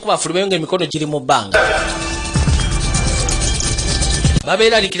akwate ku bafulumeyo ng'emikono giri mu bbanga.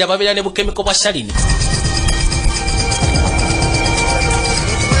 Babeeralikira babeera ne bukemiko bwa salini.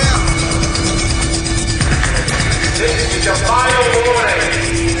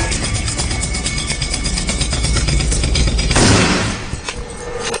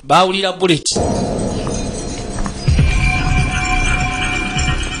 Baawulira bullet.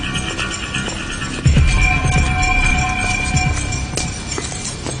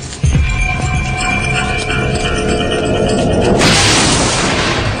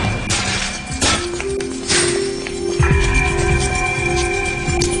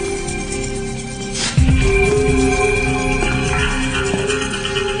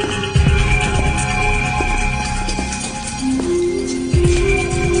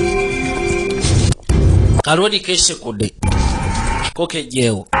 Kalodi kesekude koke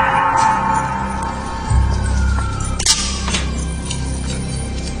jeo.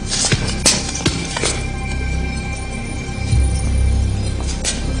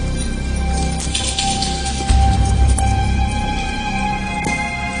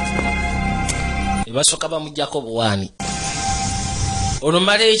 Basoka bamujjako buwani. Ono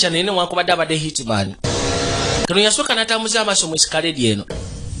Malaysia nene wankubadde abadde Hitman. Kano yasoka n'atambuza amaaso mu sikaledi eno.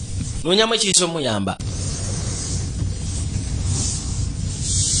 Nonyamu ekiyiso muyamba.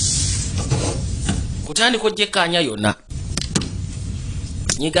 Kutandika ogyekkaanya yonna.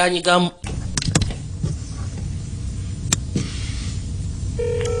 Nyiganyigamu.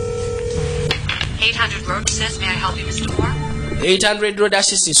 Road says, may I help you, Mr. Moore? 800 road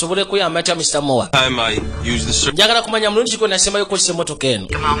assistance sobole kuyamba ta Mr. Moore. Time I use the service. Njagala kumanya mulungi ko nasema yuko se motoka eno.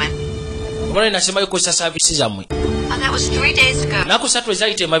 Mbona nasema yuko sa services zamwe. That was 3 days ago. Naku satu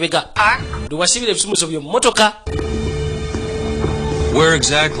ezaite mabega. Duwasibire bisumuzo byo motoka. Where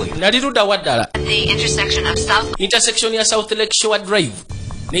exactly? Naliruda waddala. The intersection ya South Lake Shore Drive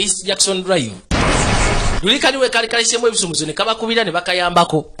ne East Jackson Drive. Dulikaliwe kali semu ebisumuzo ne kabakubira ne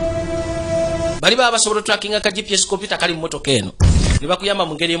bakayambako. Bali baba basobola tracking aka GPS computer kali motoka eno. Ne bakuyamba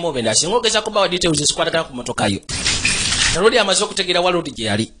mu ngeri emu benda singogeza kuba wa details zikwatagana ku motoka yo. Narodi amaze okutegeera walodi gye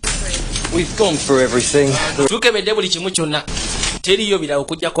yali. We've gone through everything. Tukebedde buli kimu kyonna. Teriyo birawo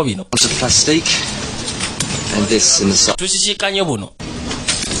kujjako bino. Plastic and this in the side. Tusisiikanye buno.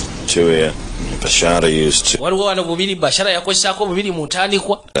 Chewie. Bashara used to. Waliwo wano bubiri Bashara yakozesako bubiri mu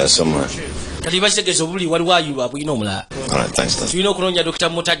ntandikwa. Somewhere. Kati bategeeza obubiri waliwo ayuba bwino omulala. All right, thanks. Tulina okunoonya Dr.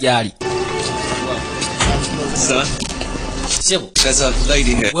 Muta gyali. Sir? Sebo. There's a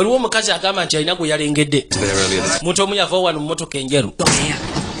lady here. Waliwo omukazi agamba nti alina gwe yalengedde. Muntu omu yava wano mu mmotoka enjeru.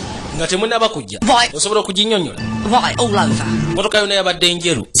 Nga temunaba kujja. Osobola okuginnyonnyola. All over. Mmotoka yonna yabadde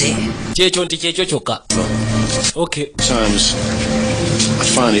enjeru. Kyekyo nti kyekyo kyokka. Okay. Sometimes I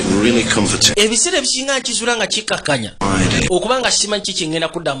find it really comforting. Ebiseera ebisinga nkizula nga kikakkanya. Okuba nga simanyi kiki ngenda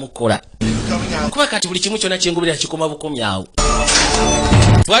kuddamu kukola. Kuba kati buli kimu kyonna kyengubira kikoma bukomi awo.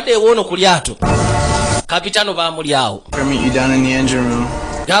 Twadde ewoono ku lyato. Kapitaano baamuli awo.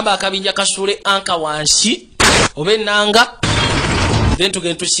 Gamba akabinja kasuule anka wansi oba ennanga then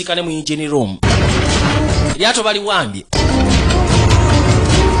tugenda tusiikane mu engine room. Lyato bali wambye.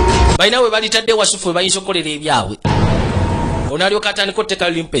 Balina we balitadde wasufu we bayinza okukolera ebyabwe. Ono alyoka atandika otteka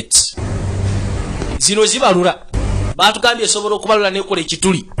limpets. Zino zibalula. Baatugambye esobola okubalula n'ekola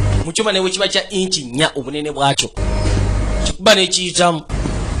ekituli. Mu kyuma newe kiba kya inchi 4 obunene bwakyo. Kikuba n'ekiyitamu.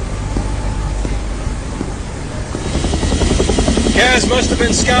 Kaz must have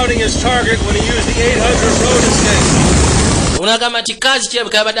been scouting his target when he used the 800 road escape. Unagamba ati Kazi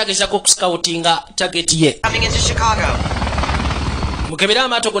kirabika yabadde agezaako okuscoutinga target ye. Coming into Chicago. Mukebera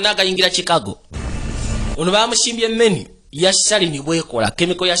amaato gonna agayingira Chicago. Ono baamusimbye emmeni ya salini bwekola,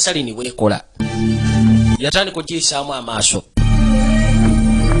 kemiko ya salini bwekola. Yatandika okuyisaamu amaaso.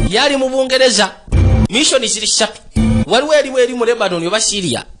 Yali mu Bungereza. Mission ziri 3. Waliwo eri mu Lebanon oba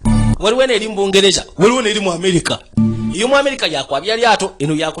Syria. Waliwo eri mu Bungereza. Waliwo eri mu America. Iyo mu America yakwabya lyato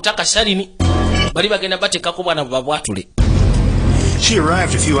eno yakutaka salini. Bali bagenda batekako bwana babwatule. She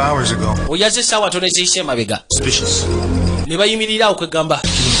arrived a few hours ago. Oyaze sawa tonezishe mabega. Suspicious. Ne bayimirira okwegamba.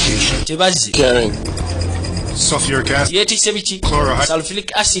 Tebazi. Carrying sulfuric acid. Yetise biki?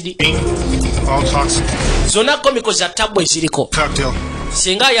 Sulfuric acid. All toxic. Zona komiko za tabu eziriko. Cocktail.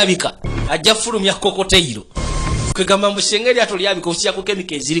 Senga yabika ajja fulumya kokoteiro. Kwegamba musengeri atoliyabika osija ku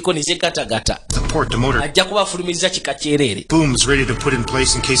kemiko eziriko ne zekatagata. Support the motor. Ajja kuba fulumiriza kikakyerere. Booms ready to put in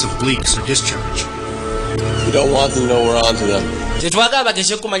place in case of leaks or discharge. You don't want them to know we're onto them. Tetwagala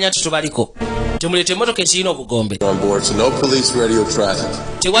bageze kumanya tutubaliko. Temulete motoka ezirina obugombe. On board, so no police radio traffic.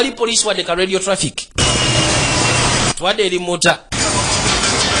 Tewali police wadde ka radio traffic. Twadde eri muta.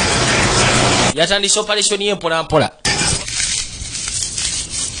 Yatandise operation ye mpola.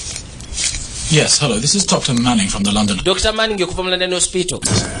 Yes, hello. This is Dr. Manning from the London. Dr. Manning, you're from London Hospital.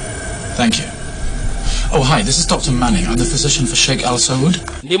 Thank you. Oh, hi. This is Dr. Manning. I'm the physician for Sheikh Al Saud.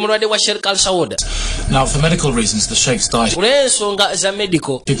 Now, for medical reasons, the Sheikh's died. You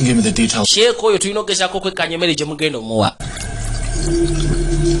can give me the details.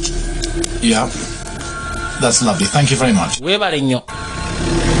 Yeah. That's lovely. Thank you very much.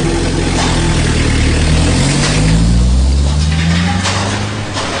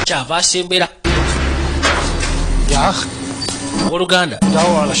 يا Oluganda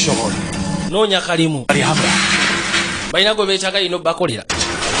دور على الشغل noonya kalimu balina gwe beetaaga ino bakolera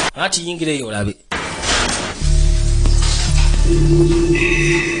ati yingireyo olabe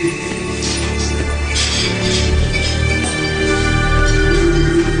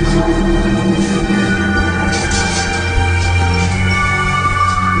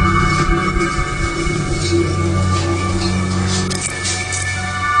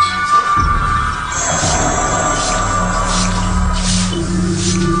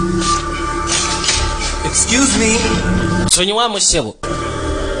Excuse me. Sonyiwamu ssebo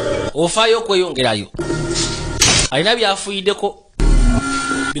ofaayo okweyongerayo alina byafuyiddeko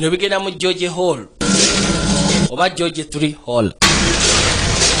bino bigenda mu George Hall oba George 3 Hall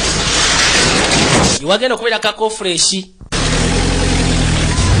iwagenda okubeera kako fresh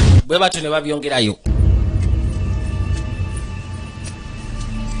bwe bato ne babyongerayo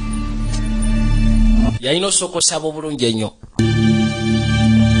yalina osooka osaba obulungi ennyo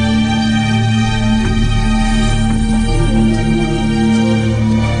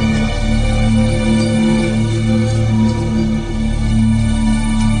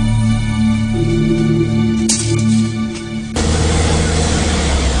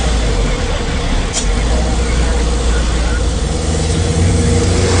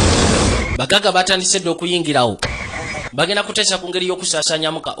bagaga batandise dde okuyingirawo bagenda kuteesa ku ngeri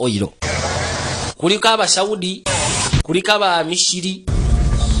y'okusaasaanyamu ka oyiro kuliko abasaudi kuliko abamisiri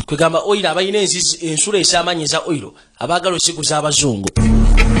kwegamba oyiro abalina ensula ez'amaanyi eza oyiro abaagala osiguza abazungu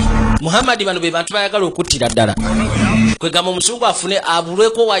Muhammad bano be bantu bayagala okuttira ddala kwegamba omuzungu afune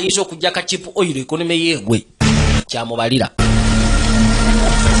abulweko waayinza okujja kachipu oyiro ekonome yeegwe kyamubalira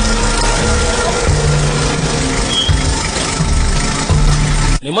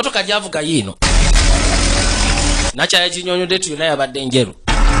Emotoka gyavuga yino nakyaya ginyonyodde tuyina yabadde njeru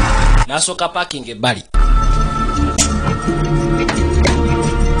n'asooka parking ebbali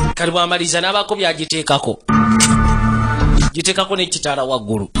kali bwamaliza n'abaako byagiteekako giteekako n'ekitaala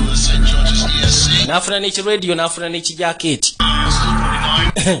waggulu n'afuna n'ekiradio n'afuna n'ekijaketi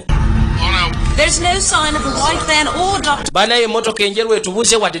There's no sign of a white van or doctor. Banaye emotoka enjeru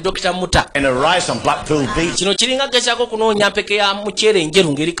etubuze wadde Dr. Muta. In a rise on Blackpool Beach. Kino kiringa gezaako kunoonya mpeke ya muceere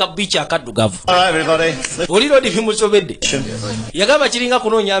enjeru ngeri ka beach akaddugavu. All right, everybody. Oliro bimusobedde. Yagamba kiringa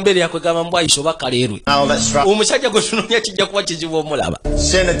kunoonya mbere yakwegamba mbwayiso bakaleerwe. Omusajja gwe tunoonya kijja kuba kizibu omulaba.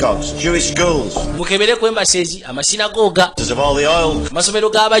 Synagogues, Jewish schools. Mukebere ku embassies, amasinagoga. Of all the oil. Amasomero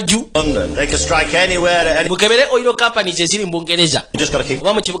g'abajju. London. They can strike anywhere at any. Mukebere oil companies eziri mu Bungereza. You just got to keep.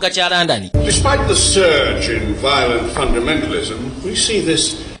 Oba mu kibuga kya London. Despite the surge in violent fundamentalism, we see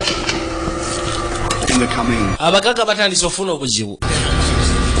this in the coming. Abagaga batandise ofuna obuzibu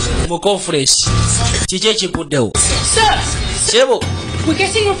mu conference kiki ekikuddewo. Sebo, we're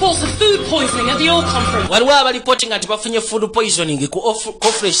getting reports of food poisoning at the oil conference. Waliwo abalipoting nti bafunye food poisoning ku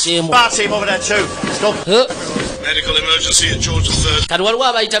conference emu. Party over there too. Medical emergency at George III. Kati waliwo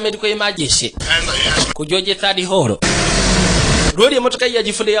abayita medical emergency ku George III Hall. Lwali emotoka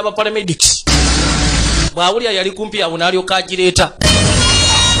yagifune y'aba paramedics. Bwawulira yali kumpi awo n'alyoka agireeta.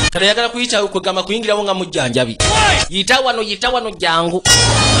 Kale yagala kuyita kwegamba kuyingirawo nga mujjanjabi. Yita wano jangu.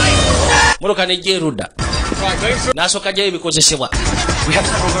 Motoka nejjeerudda. N'asooka gyayo ebikozesebwa.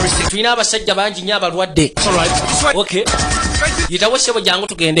 Tulina abasajja bangi nnyo abalwadde. Okay. Yitawo ssebo jangu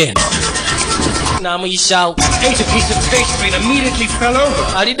tugende eno. N'amuyisaawo.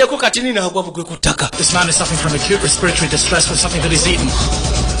 Aliddeko katini n'agwa bugwe ku ttaka. This man is suffering from acute respiratory distress from something that he's eaten.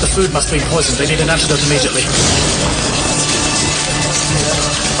 The food must be poisoned. They need an antidote immediately.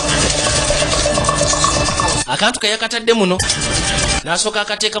 Akantu kayakatadde muno. N'asooka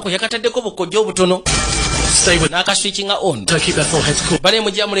akateekako yakataddeko bukojjo obutono. N'akaswitchinga on. To keep their foreheads cool. Bale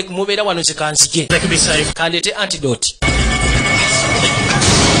mujja muleke mubeera wano zikansije. They can be saved. Kandete antidote.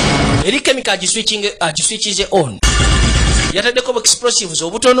 Eri chemical agiswitchinze on. Yataddeko explosives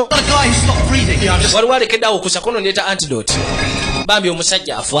obutono. Waliwo alekeddeawo okusa kono ndeeta antidote. Bambi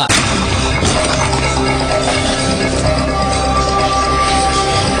omusajja afa.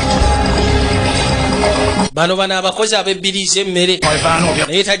 Bano abakozi ab'ebbiriizi emmere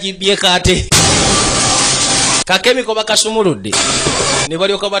naye tagibbyeko ate. Kakemiko bakasumuludde ne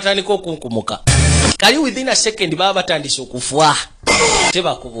balyoka batandika okunkumuka. Kali within a second baba batandise okufwa.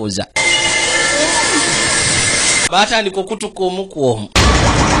 Tebakubuuza. Batandika okutuka omu ku omu.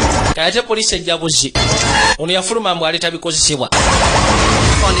 Kayate poliisi ejja buzzi. Ono yafuluma mbu aleeta bikozesebwa.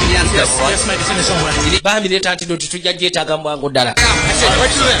 Bambi leeta antidote tujja gyetaaga mu bwangu ddala.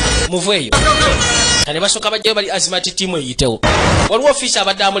 Muveeyo. Kane basooka bajjayo bali azimati tiimu eyitewo. Waliwo ofiisi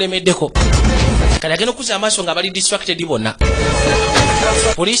abadde amulemeddeko. Kale agenda okuza amaaso nga bali distracted bonna.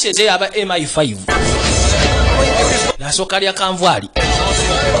 Poliisi ezeeyo aba MI5. N'asooka alya kanvaali.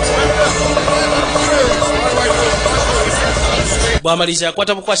 Bw'amaliza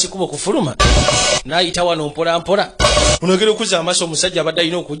yakwata bukwasi kubo kufuluma. N'ayita wano mpola mpola. Unogera okuza amaaso omusajja abadde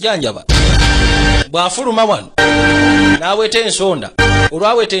alina okujjanjaba. Bw'afuluma wano n'aweeta ensonda.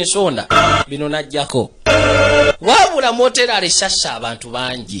 Olwaweeta ensonda bino n'ajjako. Wabula motera alesassa abantu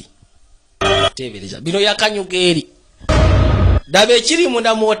bangi. Tebereza bino yakanyuga eri. Daba ekiri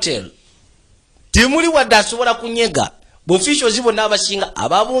munda mu hotel. Timuli wadde asobola kunyega. Bofficials bonna abasinga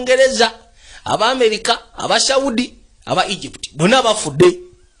aba Bungereza, aba America, aba Saudi, aba Egypt. Bonna bafudde.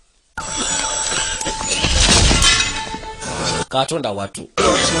 Katonda watu.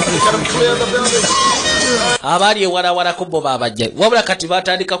 Abali ewala ko babajjayo. Wabula kati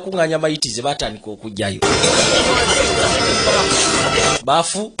batandika kunganya mayitize batandika okujjayo.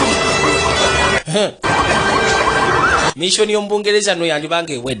 Bafu. Mission y'Ombungereza no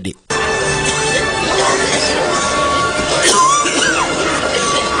yandibanga ewedde.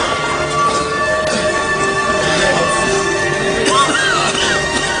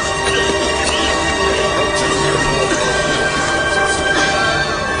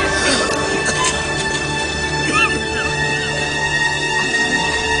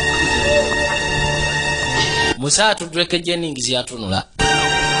 Musaatu Drake Jennings yatunula.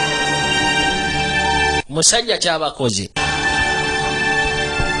 musajja kyabakoze.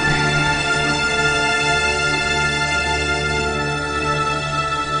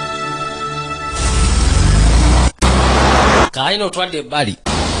 Kaino twande ebbali.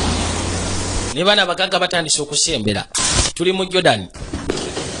 Ne bana abagagga batandise okusembera. Tuli mu Jordan.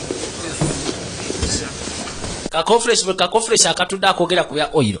 Kakofres akatudde akogera ku bya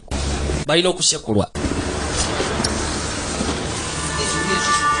oil. Balina okusekulwa.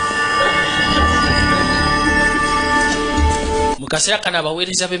 Mukaseera kana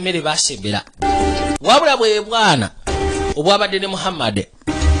abaweereza b'emmere basembera. Wabula bwe bwana obwabadde ne Muhammad.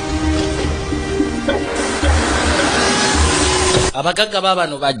 Abagagga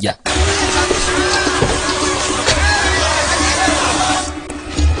babano bajja.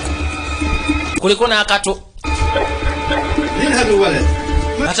 Kuliko n'akato.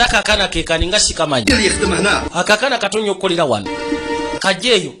 Ataka akana ke kaninga sikamanya. Akakana katonyo okolera wano.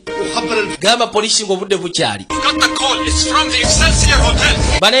 Kajeeyo. Gamba polisi ng'obudde bukyali.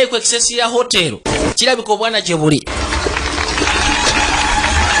 Banaye ku Excelsior Hotel. Kirabika obwana gye buli.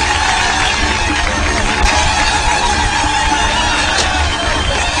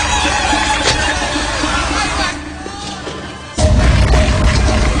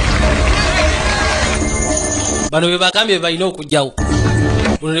 Bano be bagambye balina okujjawo.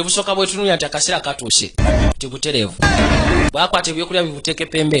 Buno ne busooka bwetunuulira nti akaseera katuuse. Tibutereevu. Bwakwata ebyokulya bibuteeke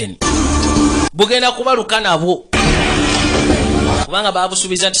pembeni. Bugenda kubaluka nabwo. Kubanga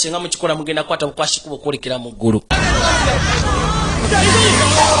babusuubiza nti singa mukikola mugenda kukwata bukwasikuba okwolekera mu ggulu.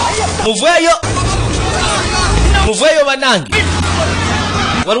 Muveeyo bannange.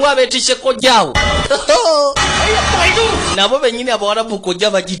 Waliwo abeetisse kojjaawo. Nabo bennyini abawalabu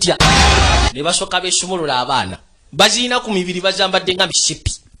kojja bagitya. Ne basooka beesumulula abaana. Baziina ku mibiri bazambadde nga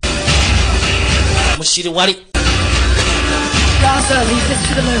misipi. Musiri wali.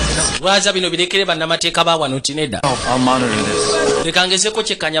 Lwaza bino birekere bannamateeka ba wano tineda. Leka ngezeko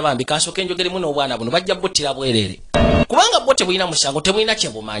kyekkanya bambi kansooke njogeremu n'obwana buno bajja buttira bwereere. Kubanga bo tebulina musango tebulina kye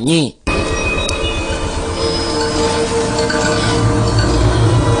bumanyi.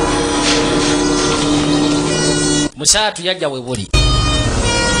 Musaatu yajja we buli.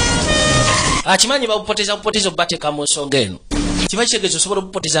 Akimanyi babupoteza obubateeka mu nsonga eno. Kiba kitegeeza osobola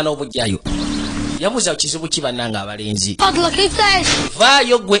obupoteza n'obujjayo. Yabuuza kizibu ki bannanga abalenzi.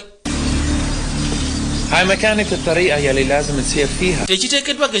 Vaayo gwe. هاي مكانك الطريقة يلي لازم نسير فيها.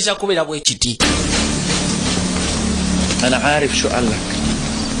 Tekiteekeddwa geza kubeera bwe kiti. أنا عارف شو قال لك.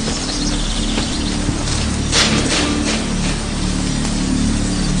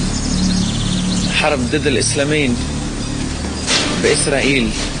 حرب ضد الإسلاميين بإسرائيل.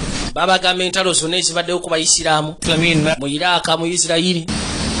 Baba gambe entalo zonna ezibaddewo ku Bayisiraamu mu Iraaka mu Isirayiri.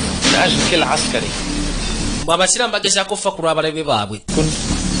 Abasiraamu bagezaako okufa ku lw'abalabe baabwe.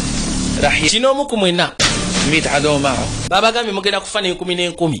 Kino omu ku mwenna babagambye mugenda kufa n'enkumi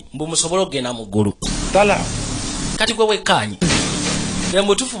n'enkumi mbu musobole okugenda mu ggulu. Kati gwe wekkaanyi era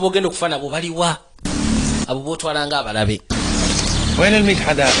mutuufu bw'ogenda okufa nabo baliwa abo bootwala nga abalabe.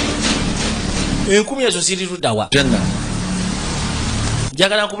 Enkumi ezo ziri luddawa?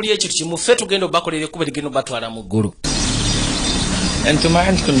 Njagala nkubulira ekintu kimu ffe tugenda obakolera ekkuba ligenda obatwala mu ggulu.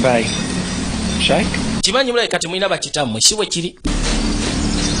 Kimanyi mulabika temulina bakitammwe si bwe kiri.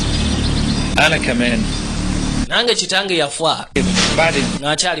 Nange kitange yafa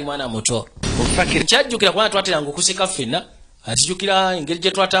ng'akyali mwana muto. Kyajjukira kubanga twateranga okusika ffenna atijjukira engeri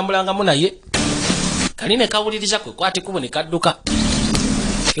gye twatambulangamu naye. Kali ne kawuliriza kwe kwata ekkubo ne kadduka.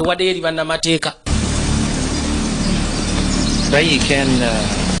 Kewaddeyo eri bannamateeka.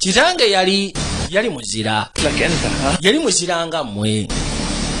 Kitange yali muzira. Yali muzira nga mmwe.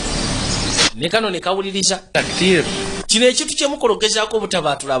 Ne kano ne kawuliriza. Kino ekintu kye mukologezaako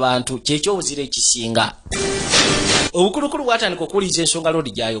obutabaatula bantu kyekyobuzira ekisinga. Obukulukulu bwatandika okuwuliriza ensonga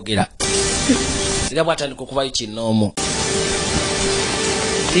loodi gy'ayogera. Era bwatandika okubayo kinnoomu.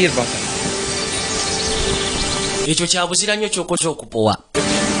 Ekyo kyabuzira nnyo ky'okoze okupowa.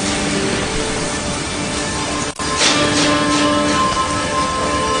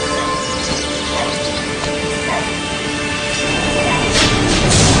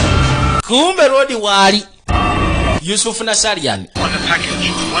 Kumbe Rodi waali Yusuf Nasarian.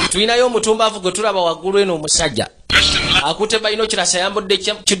 Tulinayo omutumbavu gwe tulaba waggulu eno omusajja akutte balina kirasa yambudde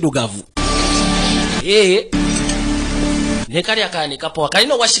kiddugavu. Ne kali akaani kapowa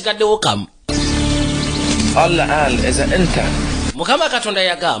kalina owasigaddewo kamu. Mukama Katonda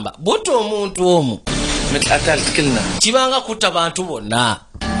yagamba butta omuntu omu kibanga kutta bantu bonna.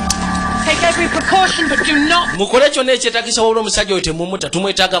 Mukole kyonna ekyetagisa wabula omusajja oyo temumutta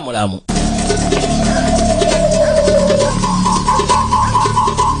tumwetaaga mulamu.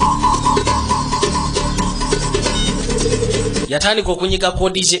 yatandika okunyiga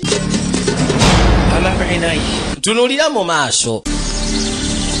kodi ze. Tunulira mu maaso.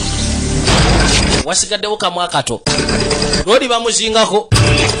 Wasigaddewo kamwa kato. Lodi bamuzingako.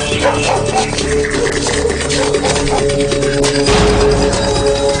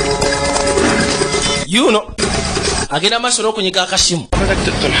 Agenda maaso n'okunyiga akasimu.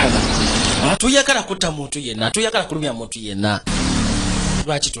 Tuyagala kutta muntu yenna, tuyagala kulumya muntu yenna.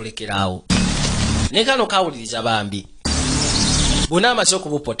 Lwaki tulekeraawo? Ne kano kawuliriza bambi. Bonna amaze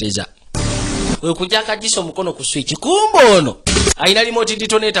okubupoteza. Kwe kujja akagiso omukono ku switch. Kumbe ono alina remote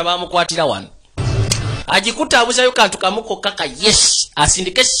detonator bamukwatira wano. Agikuta abuzayo kantu kamuko kaka yes.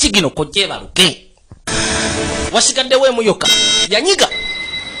 Asindike sigino kojje baluke. Wasigaddewo emuyoka. Yanyiga.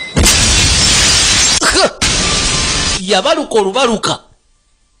 Yabaluka olubaluka.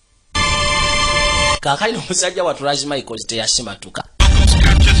 Kakali n'omusajja wa Tulazi Michaels teyasimatuka.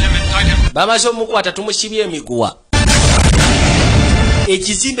 Bamaze omukwata tumusibye emiguwa.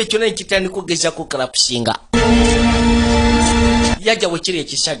 Ekizimbe kyonna ekitandika okugeza ku kalapsinga. Yajja wekiri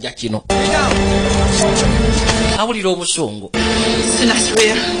ekisajja kino. Awulira obusungu.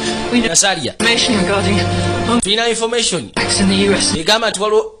 Nasalia. Tulina information. Egamba nti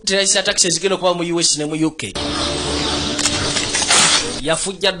waliwo terrorist attacks ezigenda okuba mu US ne mu UK.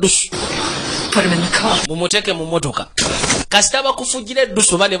 Yafujja ddusu. Mumuteke mu motoka. Kasita bakufujjira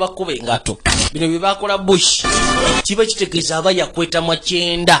eddusu bane bakuba engato. Bino bye bakola Bush. Kiba kitegeeza aba yakweta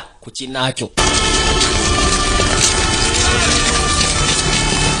makyenda ku kinaakyo.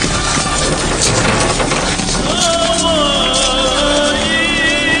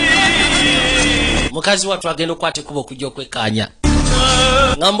 Mukazi watu agenda okwate kuba okujja okwekkaanya.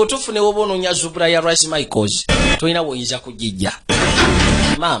 Ngambo tufune woba onoonya zubula ya Rice Michaels. Tolina woyinza kugijja.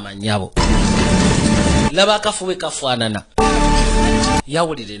 Maama nnyabo. Laba akafuwe kafaanana.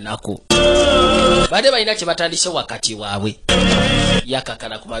 Yawulire ennaku. Badde balina kye batandise wakati waabwe.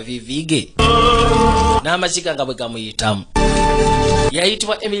 Yakakala ku mavivi ge. N'amaziga nga bwe gamuyitamu.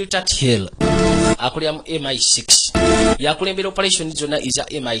 Yayitibwa Emil Tathiel. Akulira mu MI6. Yakulembera operation zonna eza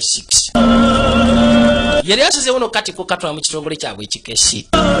MI6. Yali asazeewo n'okati ku katwala mu kitongole kyabwe ekikesi.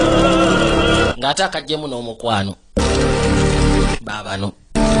 Ng'ate akaggyeemu n'omukwano. Baabano.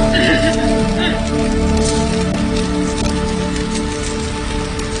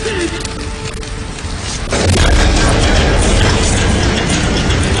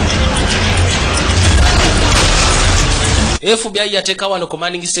 FBI yateeka wano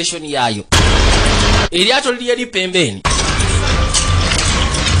commanding station yaayo. Eryato liri eri pembeni.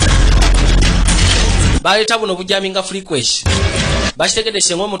 Baleeta buno bujaminga frequency. Bakitegedde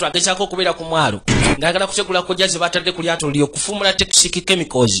ng'omuntu agezaako okubeera ku mwalo ng'ayagala kutegula kojja ze batadde ku lyato liri okufumula toxic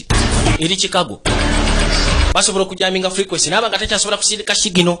chemicals eri Chicago. Basobola okujaminga frequency n'aba nga takyasobola kusindika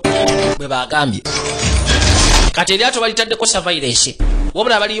sigino bwe bagambye. Kati eryato balitaddeko surveillance.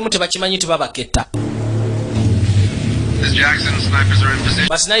 Wabula abalimu tebakimanyi tebabaketta.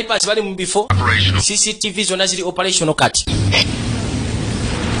 Basnipers bali mu bifo. CCTV zonna ziri operational kati.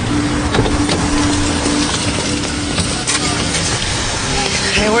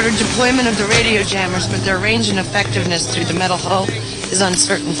 I ordered deployment of the radio jammers, but their range and effectiveness through the metal hull is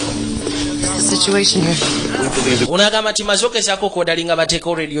uncertain. What's the situation here? Unagamba ti mazokezaako kodalinga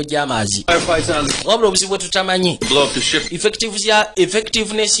bateekawo radio jammers. Wabula obuzibu bwe tutamanyi.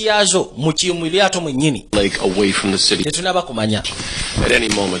 Effectiveness yazo mu lyato mwennyini. Tetunaba kumanya. At any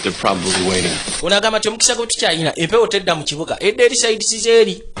moment they're probably waiting. Unagamba ti omukisa gwe tukyalina empewo tedda mu kibuga. Edda eri side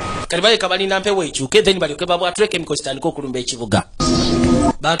sizeeri. Kati baleka balina mpewo ekyuke then balyoke babwatule chemical zitandika okulumba ekibuga.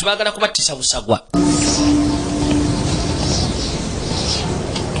 Bantu baagala kubattisa busagwa.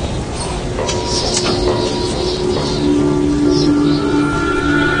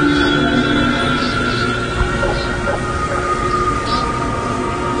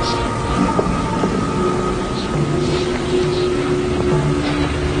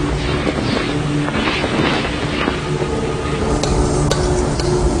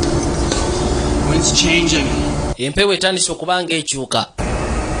 Wind's changing. Empewo etandise okuba ng'ekyuka.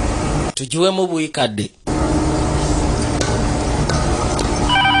 Tugiwemu buyikadde.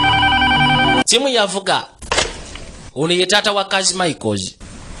 Simu yavuga. Ono ye taata wa Kazi Michaels.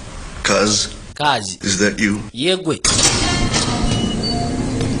 Kazi. Is that you? Yegwe.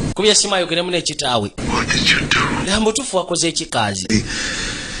 Kubya simu ayogeremu n'ekitaawe. What did you do? Lambutufu wakoze eki Kazi?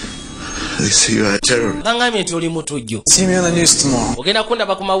 They see you at terror. Bangambye nti oli mutujjo. See me on the news tomorrow. Ogenda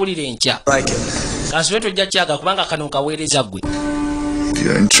kundaba ku mawulire enkya. Like it. Kansube tojja kyaga kubanga kano nkaweereza ggwe.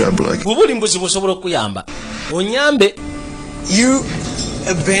 You're in trouble. Bubuli mbuzi busobola okuyamba. Onyambe.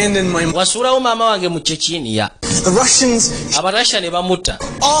 abandon my mother. Wasurawo mama wange mu Chechnya. The Russians. Abarasha ne bamutta.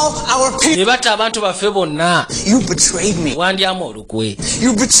 All our people. Ne batta abantu baffe bonna. You betrayed me. Wandyamu olukwe.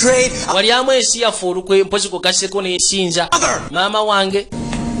 You betrayed. Walyamu ensi yaffe olukwe mpozi kugasseko n'ensinza. Mama wange.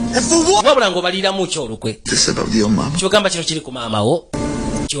 Wabula ng'obaliramu ki olukwe? This about your mama. Kyogamba kino kiri ku maama wo.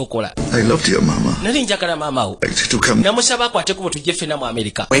 Kyokola. I loved your mama. Nali njagala maama wo. To come. Namusaba akwateko tujje ffenna mu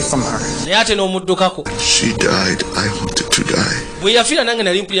Amerika. Away from her. Naye ate n'omuddukako. She died. I wanted to die. Bwe yafiira nange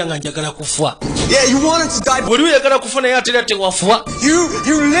nali mpulira nga njagala kufa. Yeah, you wanted to die. Bwe oyagala kufa naye ate era tewafa.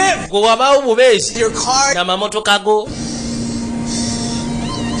 You live. Gwe wabaawo bubeezi. Your car. N'amamotoka go.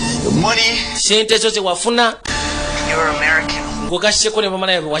 The money. Sente zo ze wafuna. You're American. Ng'ogasseko ne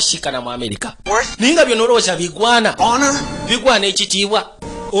bamala yabe washikana mu Amerika. Naye nga byonna olowooza bigwana. Honor. Bigwana ekitiibwa.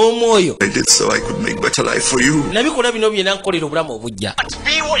 Omwoyo. I did so I could make better life for you. Nabikola bino byonna nkolera obulamu obujja.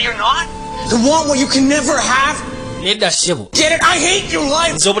 Be what you're not. To want what you can never have. Nedda ssebo. Get it? I hate your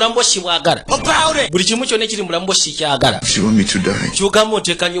life. Nze obulamu bwo sibwagala. About it. Buli kimu kyonna ekiri mu bulamu bwo sikyagala. You want me to die? Kyogamba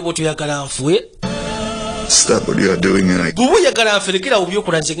oteeka nnyo bw'otoyagala nfuwe. Stop what you are doing and I... Bw'oba oyagala nfe lekera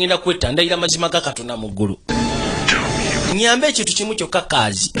obyokola nze ngenda kwetta ndayira mazima ga Katonda mu ggulu. Nyambe ekintu kimu kyokka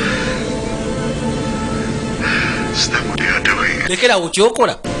kaazi. Stop what you are doing. Lekera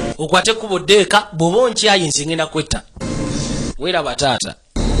okyokola okwate kubo ddeeka bw'oba onkyaye nze ngenda kwetta. Weeraba taata.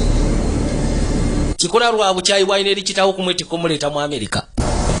 Kikola lwa bukyayi bw'alina eri kitaawo kumwetikka omuleeta mu Amerika.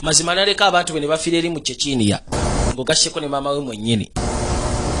 Mazima naleka abantu be ne bafiira eri mu Chechnya ng'ogasseko ne maama we mwennyini.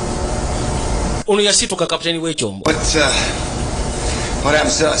 Ono yasituka kapitaani w'ekyombo. What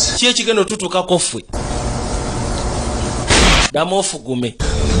happens to us? Ki ekigenda otutuukako ffe? Ddamu ofugume.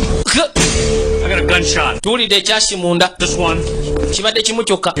 I got a gunshot. Tuwulidde ekyasi munda. Just one. Kibadde kimu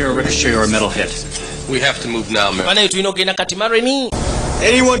kyokka. Here, a ricochet or a metal hit. We have to move now, man. Banaye tulina okugenda kati Mareni.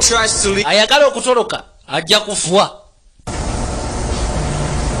 Anyone tries to leave. Ayagala okutoloka ajja kufuwa.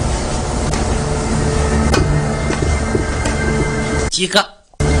 Kika.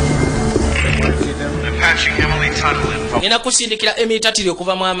 Ngenda kusindikira emitatiri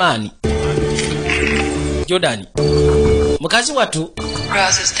okuva mu amaani. Jordan. Mukazi watu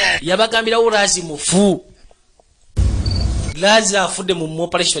yabagambirawo Razi mufu. Razi afudde mu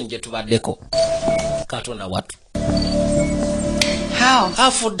operation gye tubaddeko. Katonda watu. How?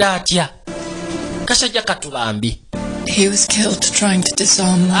 Afudde atya? Kasajja katubambi. He was killed trying to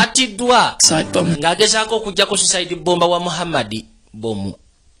disarm the atiddwa suicide bomb. ng'agezaako okugyako suicide bomba wa Muhammadi bomu.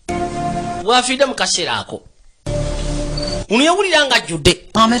 Waafidde mu kaseera ako. Ono yawulira nga ajjudde.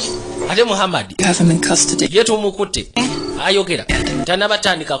 Ate Muhammadi ye tumukutte. Ayogera.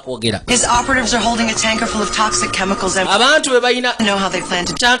 Tanabatandika kwogera. His operatives are holding a tanker full of toxic chemicals and abantu be balina know how they plan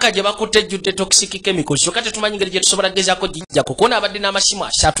to tanka gye bakutte ejjudde toxic chemicals. Kyokka tetumanyi ngeri gye tusobola gezaako gijjako. Kuona abadde n'amasimu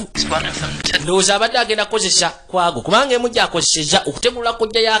 3. Ndowooza abadde agenda kukozesa kwago kubanga emu gy'akozeseza okutemulula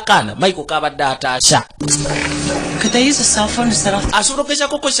kojja y'akaana Michael k'abadde ataasa. Could they use a cell phone to set off? Asobola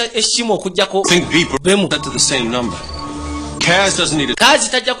okugezaako okukozesa essimu okugyako bemu to the same number. Kaz doesn't need Kazi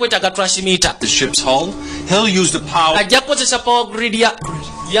tajja kwetaaga transmitter. The ship's hull. He'll use the power. Ajja kukozesa power grid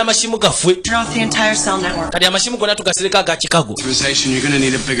y'amasimu gaffe. Turn off the entire cell network. Kati amasimu gonna tugasereka aga Chicago. Authorization, you're gonna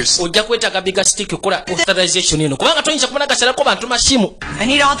need a bigger ojja kwetaaga bigger stick okukola authorization eno kubanga toyinza kumana gaserako bantu masimu. I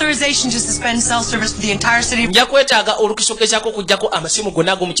need authorization to suspend cell service for the entire city. Nja kwetaaga olukiso gezaako okuggyako amasimu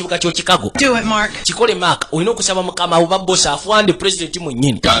gonna ag'omu kibuga ky'o Chicago. Do it, Mark. Kikole Mark. Olina okusaba mukama oba boss afuwande president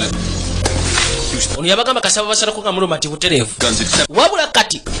mwennyini. Got it. Ono yabagamba kasaba basalako nga muloma ati butereevu. Wabula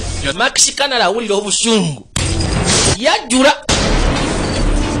kati Max Kanala awulira obusungu yajjula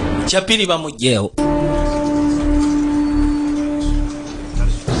kyapiri bamugjeewo.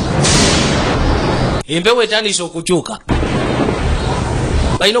 Empewo etandise okukyuka.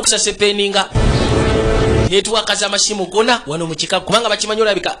 Balina okusasa epeninga netwakaza amasimu gonna wano mu Chicago kubanga bakimanyi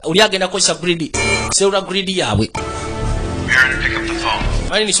olabika oli agenda kukozesa grid cellular grid yaabwe.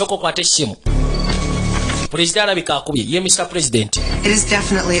 Mani nisoko kwate essimu. President alabika akubye ye Mr. President. It is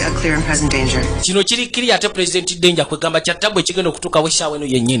definitely a clear and present danger. Kino kiri kiri ate President danger kwegamba kyatabwe ekigenda okutuuka w'essaawa eno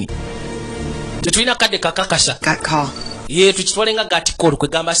yennyini. Tetulina kadde kakakasa. Got call. Ye tukitwale nga gati call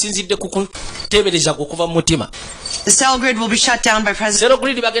kwegamba asinzidde ku kuteebereza okuva mu mutima. The cell grid will be shut down by President. Cell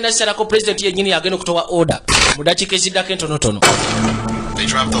grid bagenda ssalako President yennyini yagenda okutowa order mu dakiika eziddako entonotono. They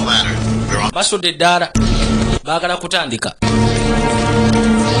dropped the ladder. We're on. Basudde eddaala baagala kutandika.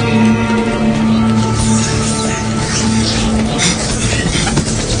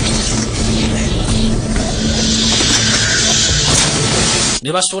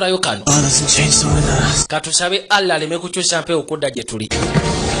 Ne basuulayo kano. Katusabe Allah aleme kukyusa mpewo okudda gye tuli.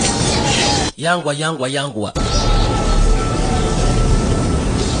 Yangwa yangwa yangwa.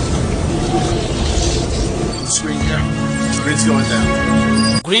 Screen here. Grid's going down.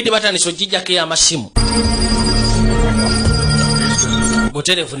 grid batandise ogijjako ey'amasimu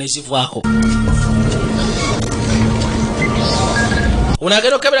butereevu nezivwako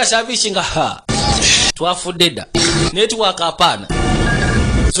unagera okebera saavisi nga twafudde dda netiwaaka apaana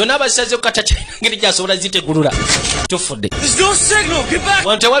zonna abasaze okukata China ngeri gyasobola zitegulula tufudde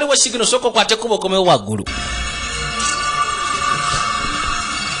wano tewaliwo sigino sooka okwate kuba okomewo waggulu.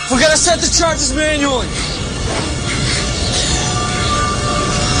 We're gonna set the charges manually.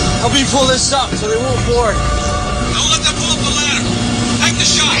 Help me pull this up so they won't board. Don't let them pull up the ladder. Take the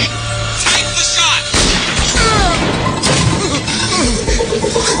shot. Take the shot.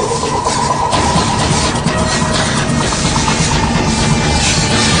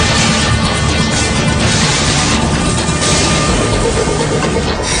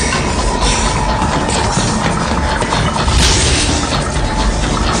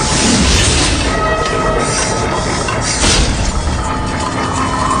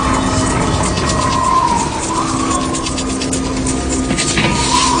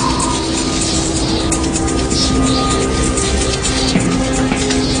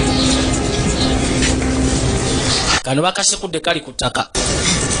 kano bakasekudde kali ku ttaka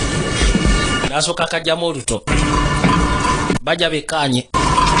nasooka kajjamu oluto bajja bekkaanye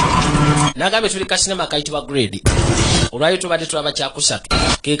nagambe tuli kasinema kayitibwa grade olwayo tubadde tulaba kyakusatu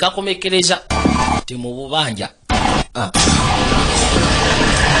ke kakomekereza ti mu bubanja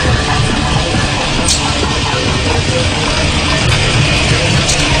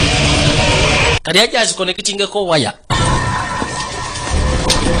kali ajja azikonekitingeko waya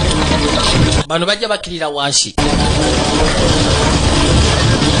bano bajja bakirira wansi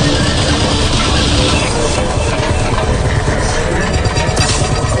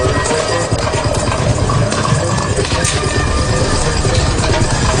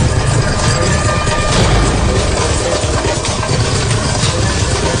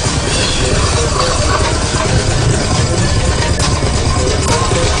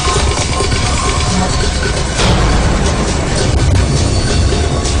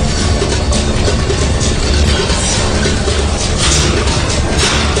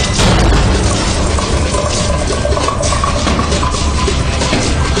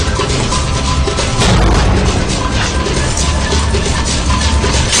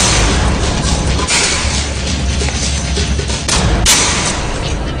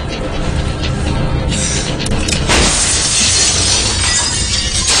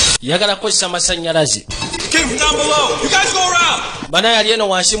yagala kukozesa amasannyalaze banaye ali eno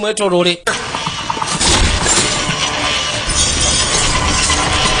wansi mwetolole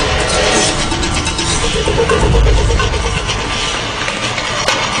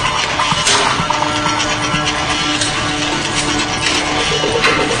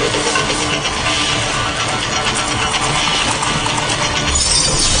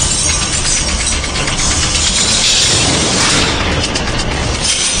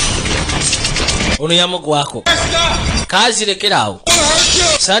ono yamugwako kazirekeraawo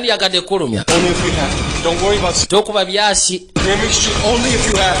sandi yagadde kulumya tokuba byasi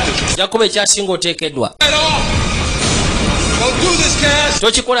jakuba ekyasinga oteekeddwa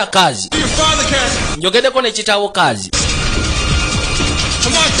tokikola kazi njogeddeko nekitaawo kazi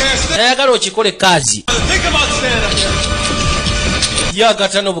nayagala okikole kazi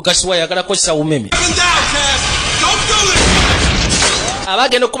yagata n'obugasiwa yagala kozesa bumeme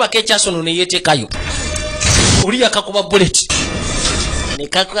abagenda okubako ekyasono neyeteekayo oli yakakuba buleti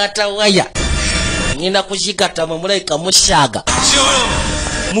nekakwata waya ngenda kuzigata mwemulayika musaaga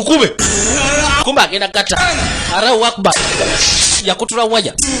mukube kumba agenda gata arawu akba yakutula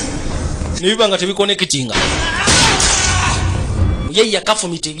waya nebiba nga tebikonekitinga ye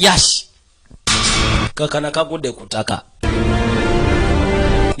yakafumita ebyasi kakana kagudde ku ttaka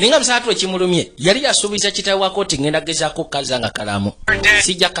ninga msaatu ekimulumye yali yasuubiza kitaawe wako ti ngenda gezaako kazanga kalamu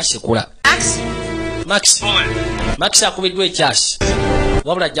sijja kasekula Max akubiddwa ekyasi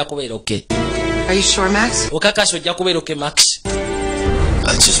wabula ajja kubeera oke okakasi ojja kubeera oke Max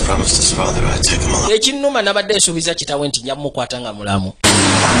ekinnuma nabadde nsuubiza kitaawe nti nja mumukwata nga mulamu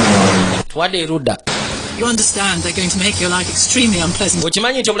twadde erudda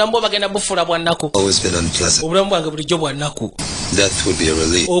okimanyi nti obulamu bwo bagenda bufuula bwa nnaku obulamu bwange bulijjo bwa nnaku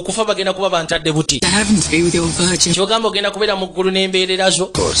okufa bagenda kuba bantadde buti kyogamba ogenda kubeera mu ggulu n'embeerera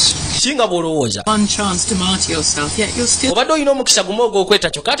zo Singa bwolowooza. One chance to martyr yourself, yet you're still. Obadde olina omukisa gumu ogw'okwetta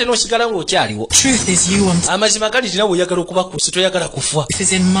kyokka ate n'osigala ng'okyaliwo. Truth is you want. Amazima gali tina bw'oyagala okuba kusi toyagala kufa. It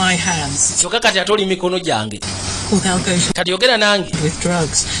is in my hands. Kyokka kati ate oli mikono gyange. Kati yogera nange. With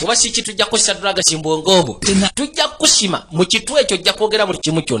drugs. Oba si ki tujja kussa drugs mbwongo obwo. Tujja kusima mu kitu ekyo ojja kwogera buli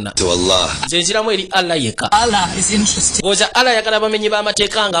kimu kyonna. To Allah. Nze nziramu eri Allah yekka. Allah is interested. Oza Allah yagala bamenyi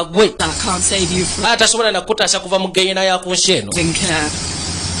b'amateeka nga gwe. I can't save you from. Atasobola nakutaasa kuva mu geyena ya ku nsi eno.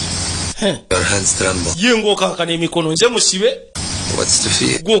 Your hands tremble. Ye ng'okankana emikono nze musibe. What's the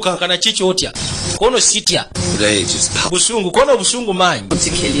fear? Gw'okankana ki kyotya? Kono sitya. Rage is power. Busungu kono obusungu maanyi.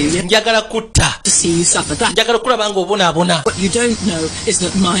 Njagala kutta. Njagala kulaba nga obonaabona. What you don't know is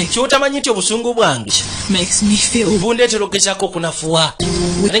that my kyotamanyi nti obusungu bwange makes me feel bundeetera okugezaako okunafuwa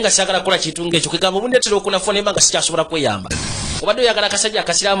ate nga siagala kukola kintu ng'ekyo kwegamba bundeetera okunafuwa naye mba nga sikyasobola kweyamba. Obadde oyagala akasajja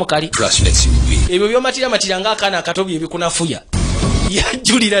akasiraamu kali ebyo by'omatiramatira ng'akaana akato bye bikunafuya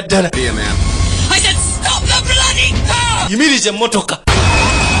yajjulira ddala. Yimiriza emmotoka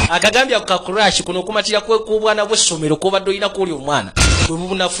akagambye ako kakurashi kuno okumatira kwekubwana bw'essomero kw'obadde olinaku oli omwana bwe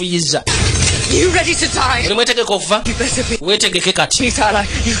mubunafuyiza. Oli mwetegeka okuva weetegeke kati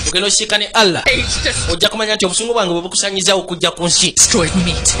ogenda osisiika ne Allah ojja kumanya nti obusungu bwange bwe bukusanyiza okujja ku nsi.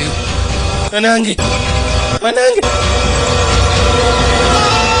 Banange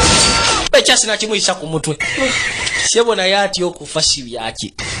ekyasi nakimuyisa ku mutwe sebo naye atya okufa si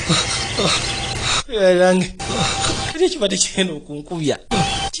byaki. Banange ate ekibadde kigenda okunkubya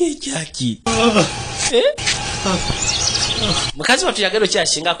kyeki mukazi wattu yagala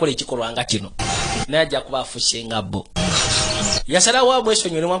okyasinga akola ekikolwa nga kino naye ajja kuba afuuse nga bo. Yasalawo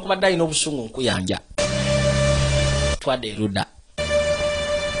amwesonyiwe newankubadde alina obusungu nkuyanja. Twadde erudda. 2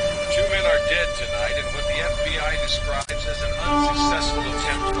 men are dead tonight in what the FBI describes as an unsuccessful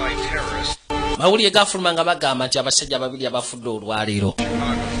attempt by terrorists. Mawulire gafuluma nga bagamba nti abasajja babiri abafudde olwaleero.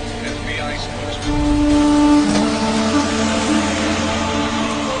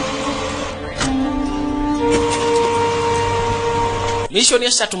 Mission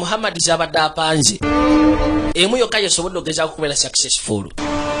esatu Muhammad zabadde apanze emu yokka yesobodde okugezaako okubeera successful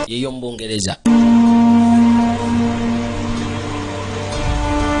yeyo mu Bungereza.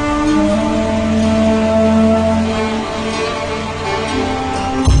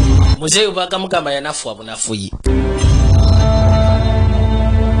 Muzeeyo bagamugamba yanafuwa bunafuyi.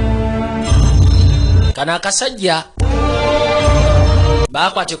 Kana akasajja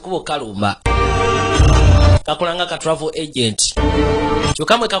baakwata ekkubo kalumba kakolanga ka travel agent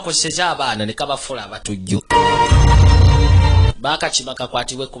kyokka mwe kakoseza abaana ne kabafuula abatujju baakakima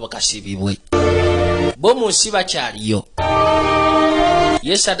kakwatibwe ekkubo kasibibwe bo mu nsi bakyaliyo.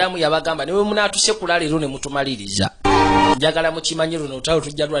 Ye Sadamu yabagamba ne bwe munaatuse kula leero ne mutumaliriza njagala mukimanyi luno olutalo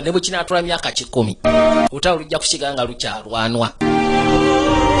tujja lula ne bwe kinaatwala myaka 10 olutalo lujja kusiga nga lukyalwanwa.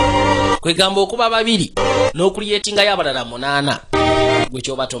 Kwegamba okuba babiri n'okuliyetingayo abalala 8 gwe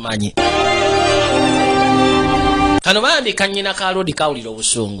kyoba tomanyi. Kano bambi kannyina ka loodi kawulira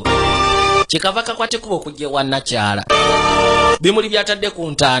obusungu kyekava kakwate kuba okujja ewa Nakyala bimuli byatadde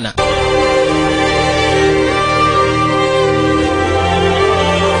ku ntaana.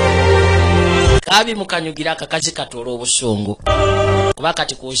 Kabi mukanyugira akakazi katoola obusungu kuba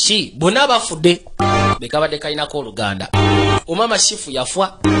kati ku nsi bonna bafudde bekabadde kalinako oluganda. Omama Sifu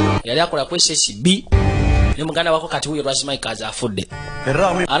yafwa yali akola ku SSB ne muganda wako kati huyo Razmaikazi afudde.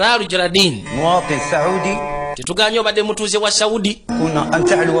 Alalu Jaradin tetuganye obadde mutuuze wa Saudi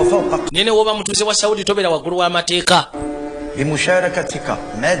nene woba mutuuze wa Saudi tobeera waggulu w'amateeka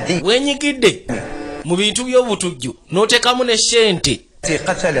wenyigidde mu bintu by'obutujju n'oteekamu ne ssente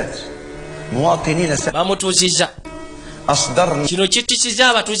bamutuuzizza. Kino kittisiza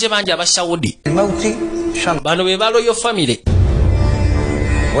abatuuze bangi aba Saudi. Bano be baloyo famire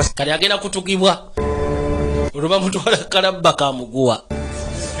kali agenda kutugibwa olwo bamutwala kalabba kamuguwa.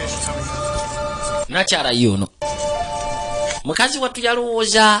 Nakyala yuno mukazi wattu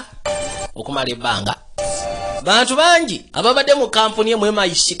yalowooza okumala ebbanga. Bantu bangi ababadde mu kampuni emu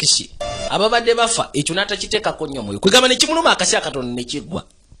MI6 ababadde bafa ekyo n'atakiteekako nnyo mwoyo kwegamba ne kimuluma akaseera katono ne kiggwa.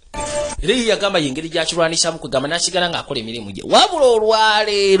 Era ye yagamba yengeri gyakirwanisaamu kwegamba n'asigala ng'akola emirimu gye wabula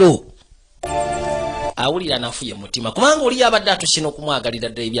olwaleero awulira nafuye mutima kubanga oli yabadde atusina okumwagalira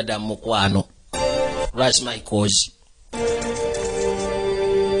ddala ebyadda mu mukwano. Razmaikazi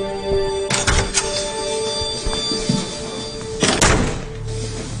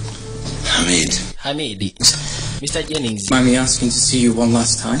Hamid. Mr. Jennings. Mind me asking to see you one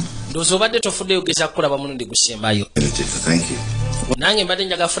last time? Ndowooza obadde tofudde yogeza kukulaba mulundi gusembayo. Thank you. Nange mbadde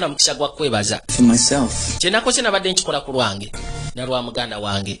njagala kufuna mukisa gwa kwebaza. For myself. Kye nakoze nabadde nkikola ku lwange na lwa muganda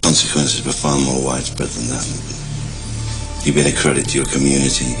wange. Consequences were far more widespread than that. You've been a credit to your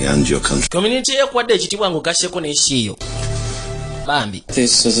community and your country. Community ekwadde ekitibwa ng'ogasseko n'ensiyo. Bambi.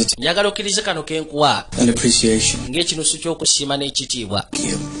 Njagala okkirize kano kenkuwa. An appreciation. Ng'ekinusu ky'okusiima n'ekitiibwa.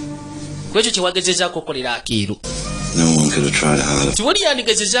 Kwekyo kye wagezezaako okukolera Akiiru. No one could have tried harder. Tiwali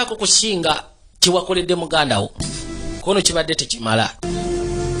yandigezezaako kusinga kye wakoledde muganda wo. Kono kibadde tekimala.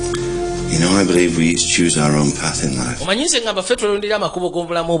 You know, I believe we each choose our own path in life. Omanyize nga baffe twelondera amakubo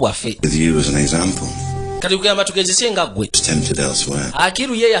g'obulamu bwaffe. With you as an example. Kati kugamba tugezese nga ggwe. Tempted elsewhere.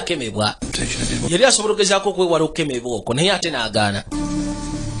 Akiiru ye yakemebwa. Yali asobola okugezaako okwewala okukemebwa okwo naye ate n'agaana.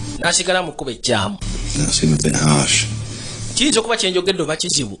 N'asigala mu kkubo ekyamu. That seemed a bit harsh. Kiyinza okuba kye njogedde oba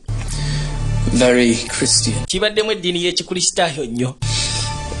kizibu. Very Christian. Kibaddemu eddiini y'ekikristaayo nnyo.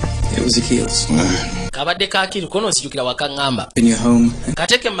 It was Achilles. Kabadde ka Akiiru kono nsijukira wakaŋŋamba. In your home.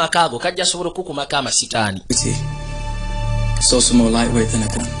 Kateeke mu maka ago kajja asobola okukumako amasitaani. It's also more lightweight than a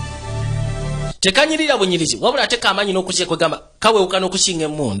gun. Tekanyirira bunyirizi wabula ate kamanyi n'okuze kwegamba kawewuka n'okusinga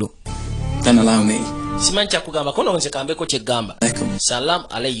emmundu. Then allow me. Simanyi kyakugamba kono nze kambeko kyeggamba. Salam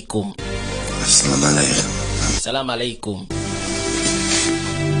alaikum. Assalamu alaikum. Salam alaikum.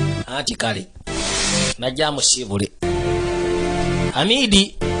 Anti kale najja musibule.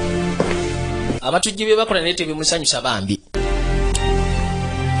 Hamidi abatujji bye bakola nete bimusanyusa bambi.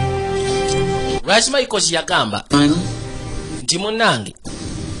 Michaels yagamba nti munnange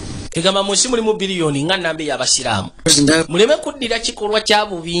kegamba munsi mulimu biliyoni nga nambe y'abasiraamu muleme kuddira kikolwa kya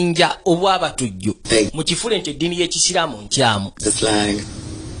bubinja obw'abatujju mu kifule nti eddiini y'ekisiraamu nkyamu.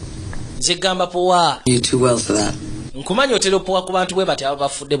 Nze gamba powa nkumanyi otera opowa ku bantu bwe bati aba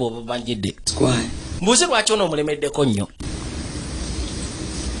bafudde bw'obabanjidde. Mbuuze lwaki ono omulemeddeko nnyo.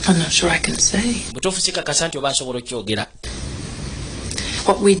 I'm not sure I can say. Butofu sikakasa nti oba nsobola okyogera.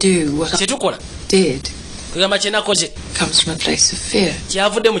 What we do, what kyetukola did, kugamba kye nakoze comes from a place of fear.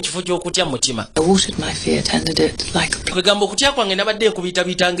 Kyavudde mu kifo ky'okutya mu mutima. I watered my fear, tended it like a plant. Kugamba okutya kwange nabadde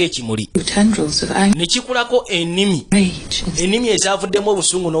nkubiyita ng'ekimuli. Tendrils of anger. Ne kikulako ennimi. Ennimi ezaavuddemu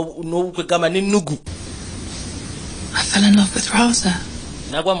obusungu n'okwegamba n'ennugu. I fell in love with Raza.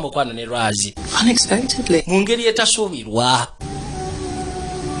 Nagwa mu mukwano ne Razi. Unexpectedly. Mu ngeri etasuubirwa.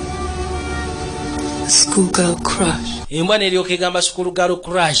 Schoolgirl crush. Embwa n'eryoka egamba schoolgirl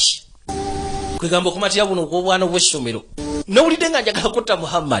crush. Kwegamba okumatira buno obwana obw'essomero. Nowulidde nga njagala kutta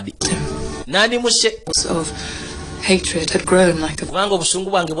Muhammad. Nandimuse. Of hatred had grown like a... Kubanga obusungu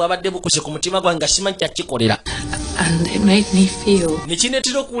bwange bwabadde bukuse ku mutima gwange nga simanyi kyakikolera. And it made me feel... Ne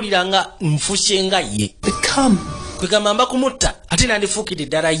kineetera okuwulira nga nfuse nga ye. Become. Kwegamba mba kumutta ate nandifuukidde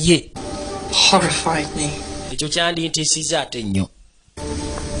ddala ye. Horrified me. Ekyo kyandintiisiza ate nnyo.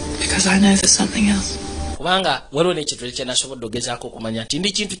 Because I know there's something else. Kubanga waliwo n'ekintu kye nasobodde ogezaako okumanya nti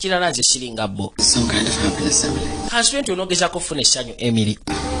ndi kintu kirala nze siringa bo. Some kind of happiness, Emily. Kansibe nti onoogezaako okufuna essanyu Emily.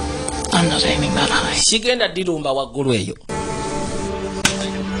 I'm not aiming that high. Sigenda dirumba waggulu eyo.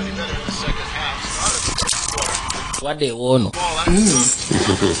 Twadde ewoono.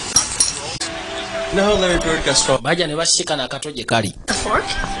 No, Larry Bird got strong. Baja ne basika n'akato gye kali. A fork?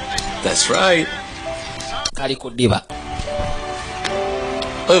 That's right. Kali ku ddiba.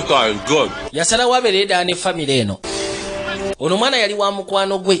 This guy is good. Yasalawo abeera ne famire eno. Ono mwana yali wa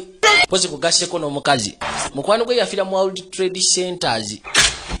mukwano gwe. Pozi kugasseko n'omukazi. Mukwano gwe yafiira mu World Trade Centers.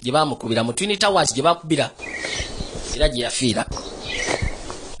 Gye baamukubira mu Twin Towers gye baakubira. Era gye yafiira.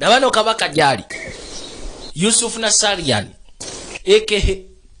 Nabano kabaka gyali. Yusuf Nasarian. A.K.A.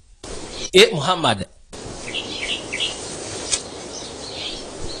 Muhammad.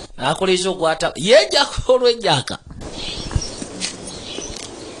 Nakoleza okwata. Yejjako olwejjaka.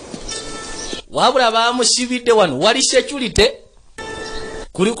 Wabula baamusibidde wano wali security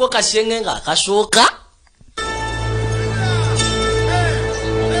kuliko kasenge nga akasooka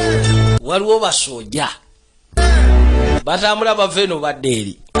waliwo basoja batambula bava eno badde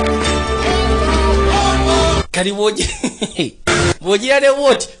eri kali bw'ogira ne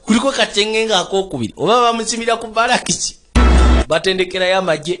wooti kuliko kasenge nga akokubiri oba bamusimira ku balakisi batendekerayo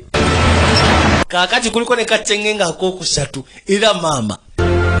amagye kaakati kuliko ne kasenge nga akokusatu era maama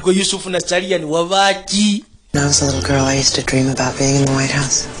Go Yusuf Nasarian wabaki. When I was a little girl, I used to dream about being in the White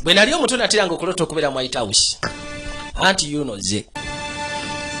House. Bwe nali omuto natiranga okulota okubeera mu White House. Anti you know ze.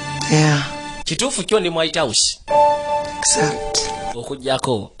 Yeah. Kituufu kyo ndi mu White House. Except.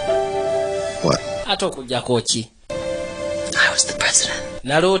 Okujjako. What? Ate okujjako ki? I was the president.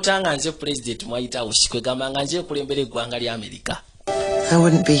 Naloota nga nze president mu White House kwegamba nga nze kulembera eggwanga lya Amerika. I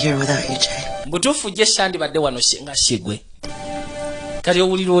wouldn't be here without you, Jay. Mbutuufu gye sandibadde wano nga sigwe. Kali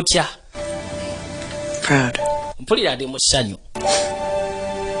owulira otya? Proud. Mpulira ndi mu ssanyu.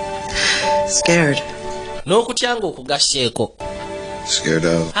 Scared. N'okutya ng'okugasseeko. Scared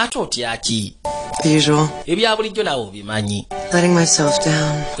of? Ate otya ki? The usual. Ebya bulijjo nawo bimanyi. Letting myself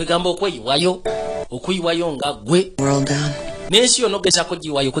down. Kwegamba okweyiwayo nga gwe. World down. N'ensi yonna ogezaako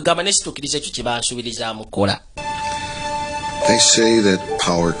giyiwayo kwegamba nesituukiriza ekyo kye bansuubirizaamu kukola. They say that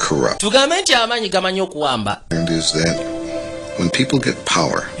power corrupts. Tugambe nti amaanyi gamanyi okuwamba. And is that when people get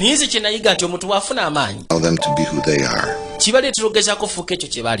power, nize kye nayiga nti omuntu bw'afuna amaanyi, allow them to be who they are. Kibaleetera ogezaako ofuuka ekyo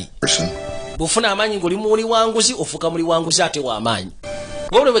kye bali. Bw'ofuna amaanyi ng'oli muli wanguzi, ofuuka muli wanguzi ate w'amaanyi.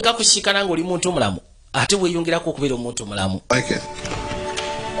 Wabula bwe gakusiikana ng'oli muntu mulamu, ate weeyongerako okubeera omuntu mulamu.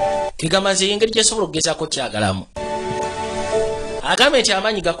 Kigamba nze engeri gy'esobola okugezaako kyagalamu. Agambe nti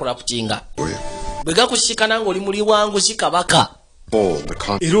amaanyi gakolaputinga. Bwe gakusiikana ng'oli muli wanguzi kabaka,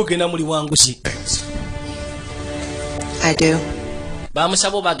 era ogenda muli wanguzi. I do.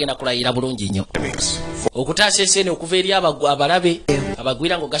 Bamusaba oba agenda kulayira bulungi nnyo okutaasa ensi eno okuva eri abalabe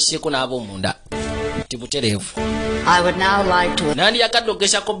abagwira ng'ogasseeko n'ab'omunda nti butereevu. Nandiyagadde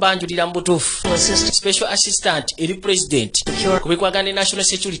okugezaako banjulira mu butuufu special assistant eri president ku bikwagana ne national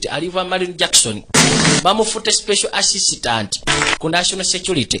security aliva Marine Jackson bamufutte special assistant ku national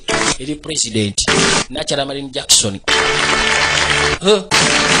security eri president Nakyala Marine Jackson.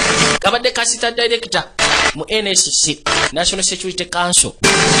 Kabadde assistant director mu NSC National Security Council,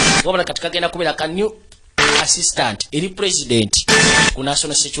 wabula kati kagenda kubeera ka new assistant eri president ku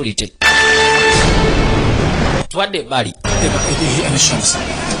national security. Twadde bali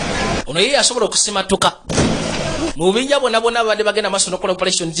ono yeye asobola okusimatuka mu bubinja bonna babadde bagenda maaso n'okola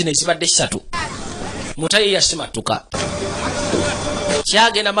operation zino ezibadde 3 mutaye yasimatuka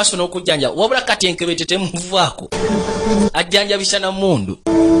kyagenda maaso n'okujjanja wabula kati enkebete temuvaako ajjanjabisa na mundu.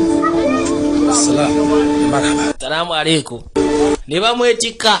 Salaamu aleikum. Ne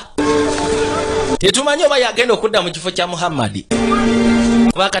bamwetika. Tetumanyi oba yagenda okudda mu kifo kya Muhammad.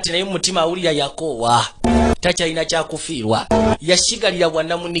 Kuba kati naye mutima awulira yakoowa. Takyalina kyakufiirwa. Yashigalira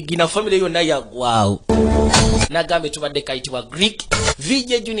bwannamunigina family yonna yagwawo. Nagambe tubadde kayitibwa Greek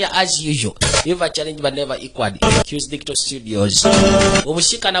VJ Junior as usual. Ever challenge but never equaled. Q's Digital Studios.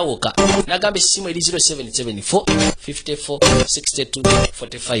 Obushika na woka. Nagambe simu eri 0774 54 62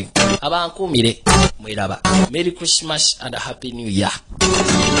 45. Abankumire mwelaba. Merry Christmas and a Happy New Year.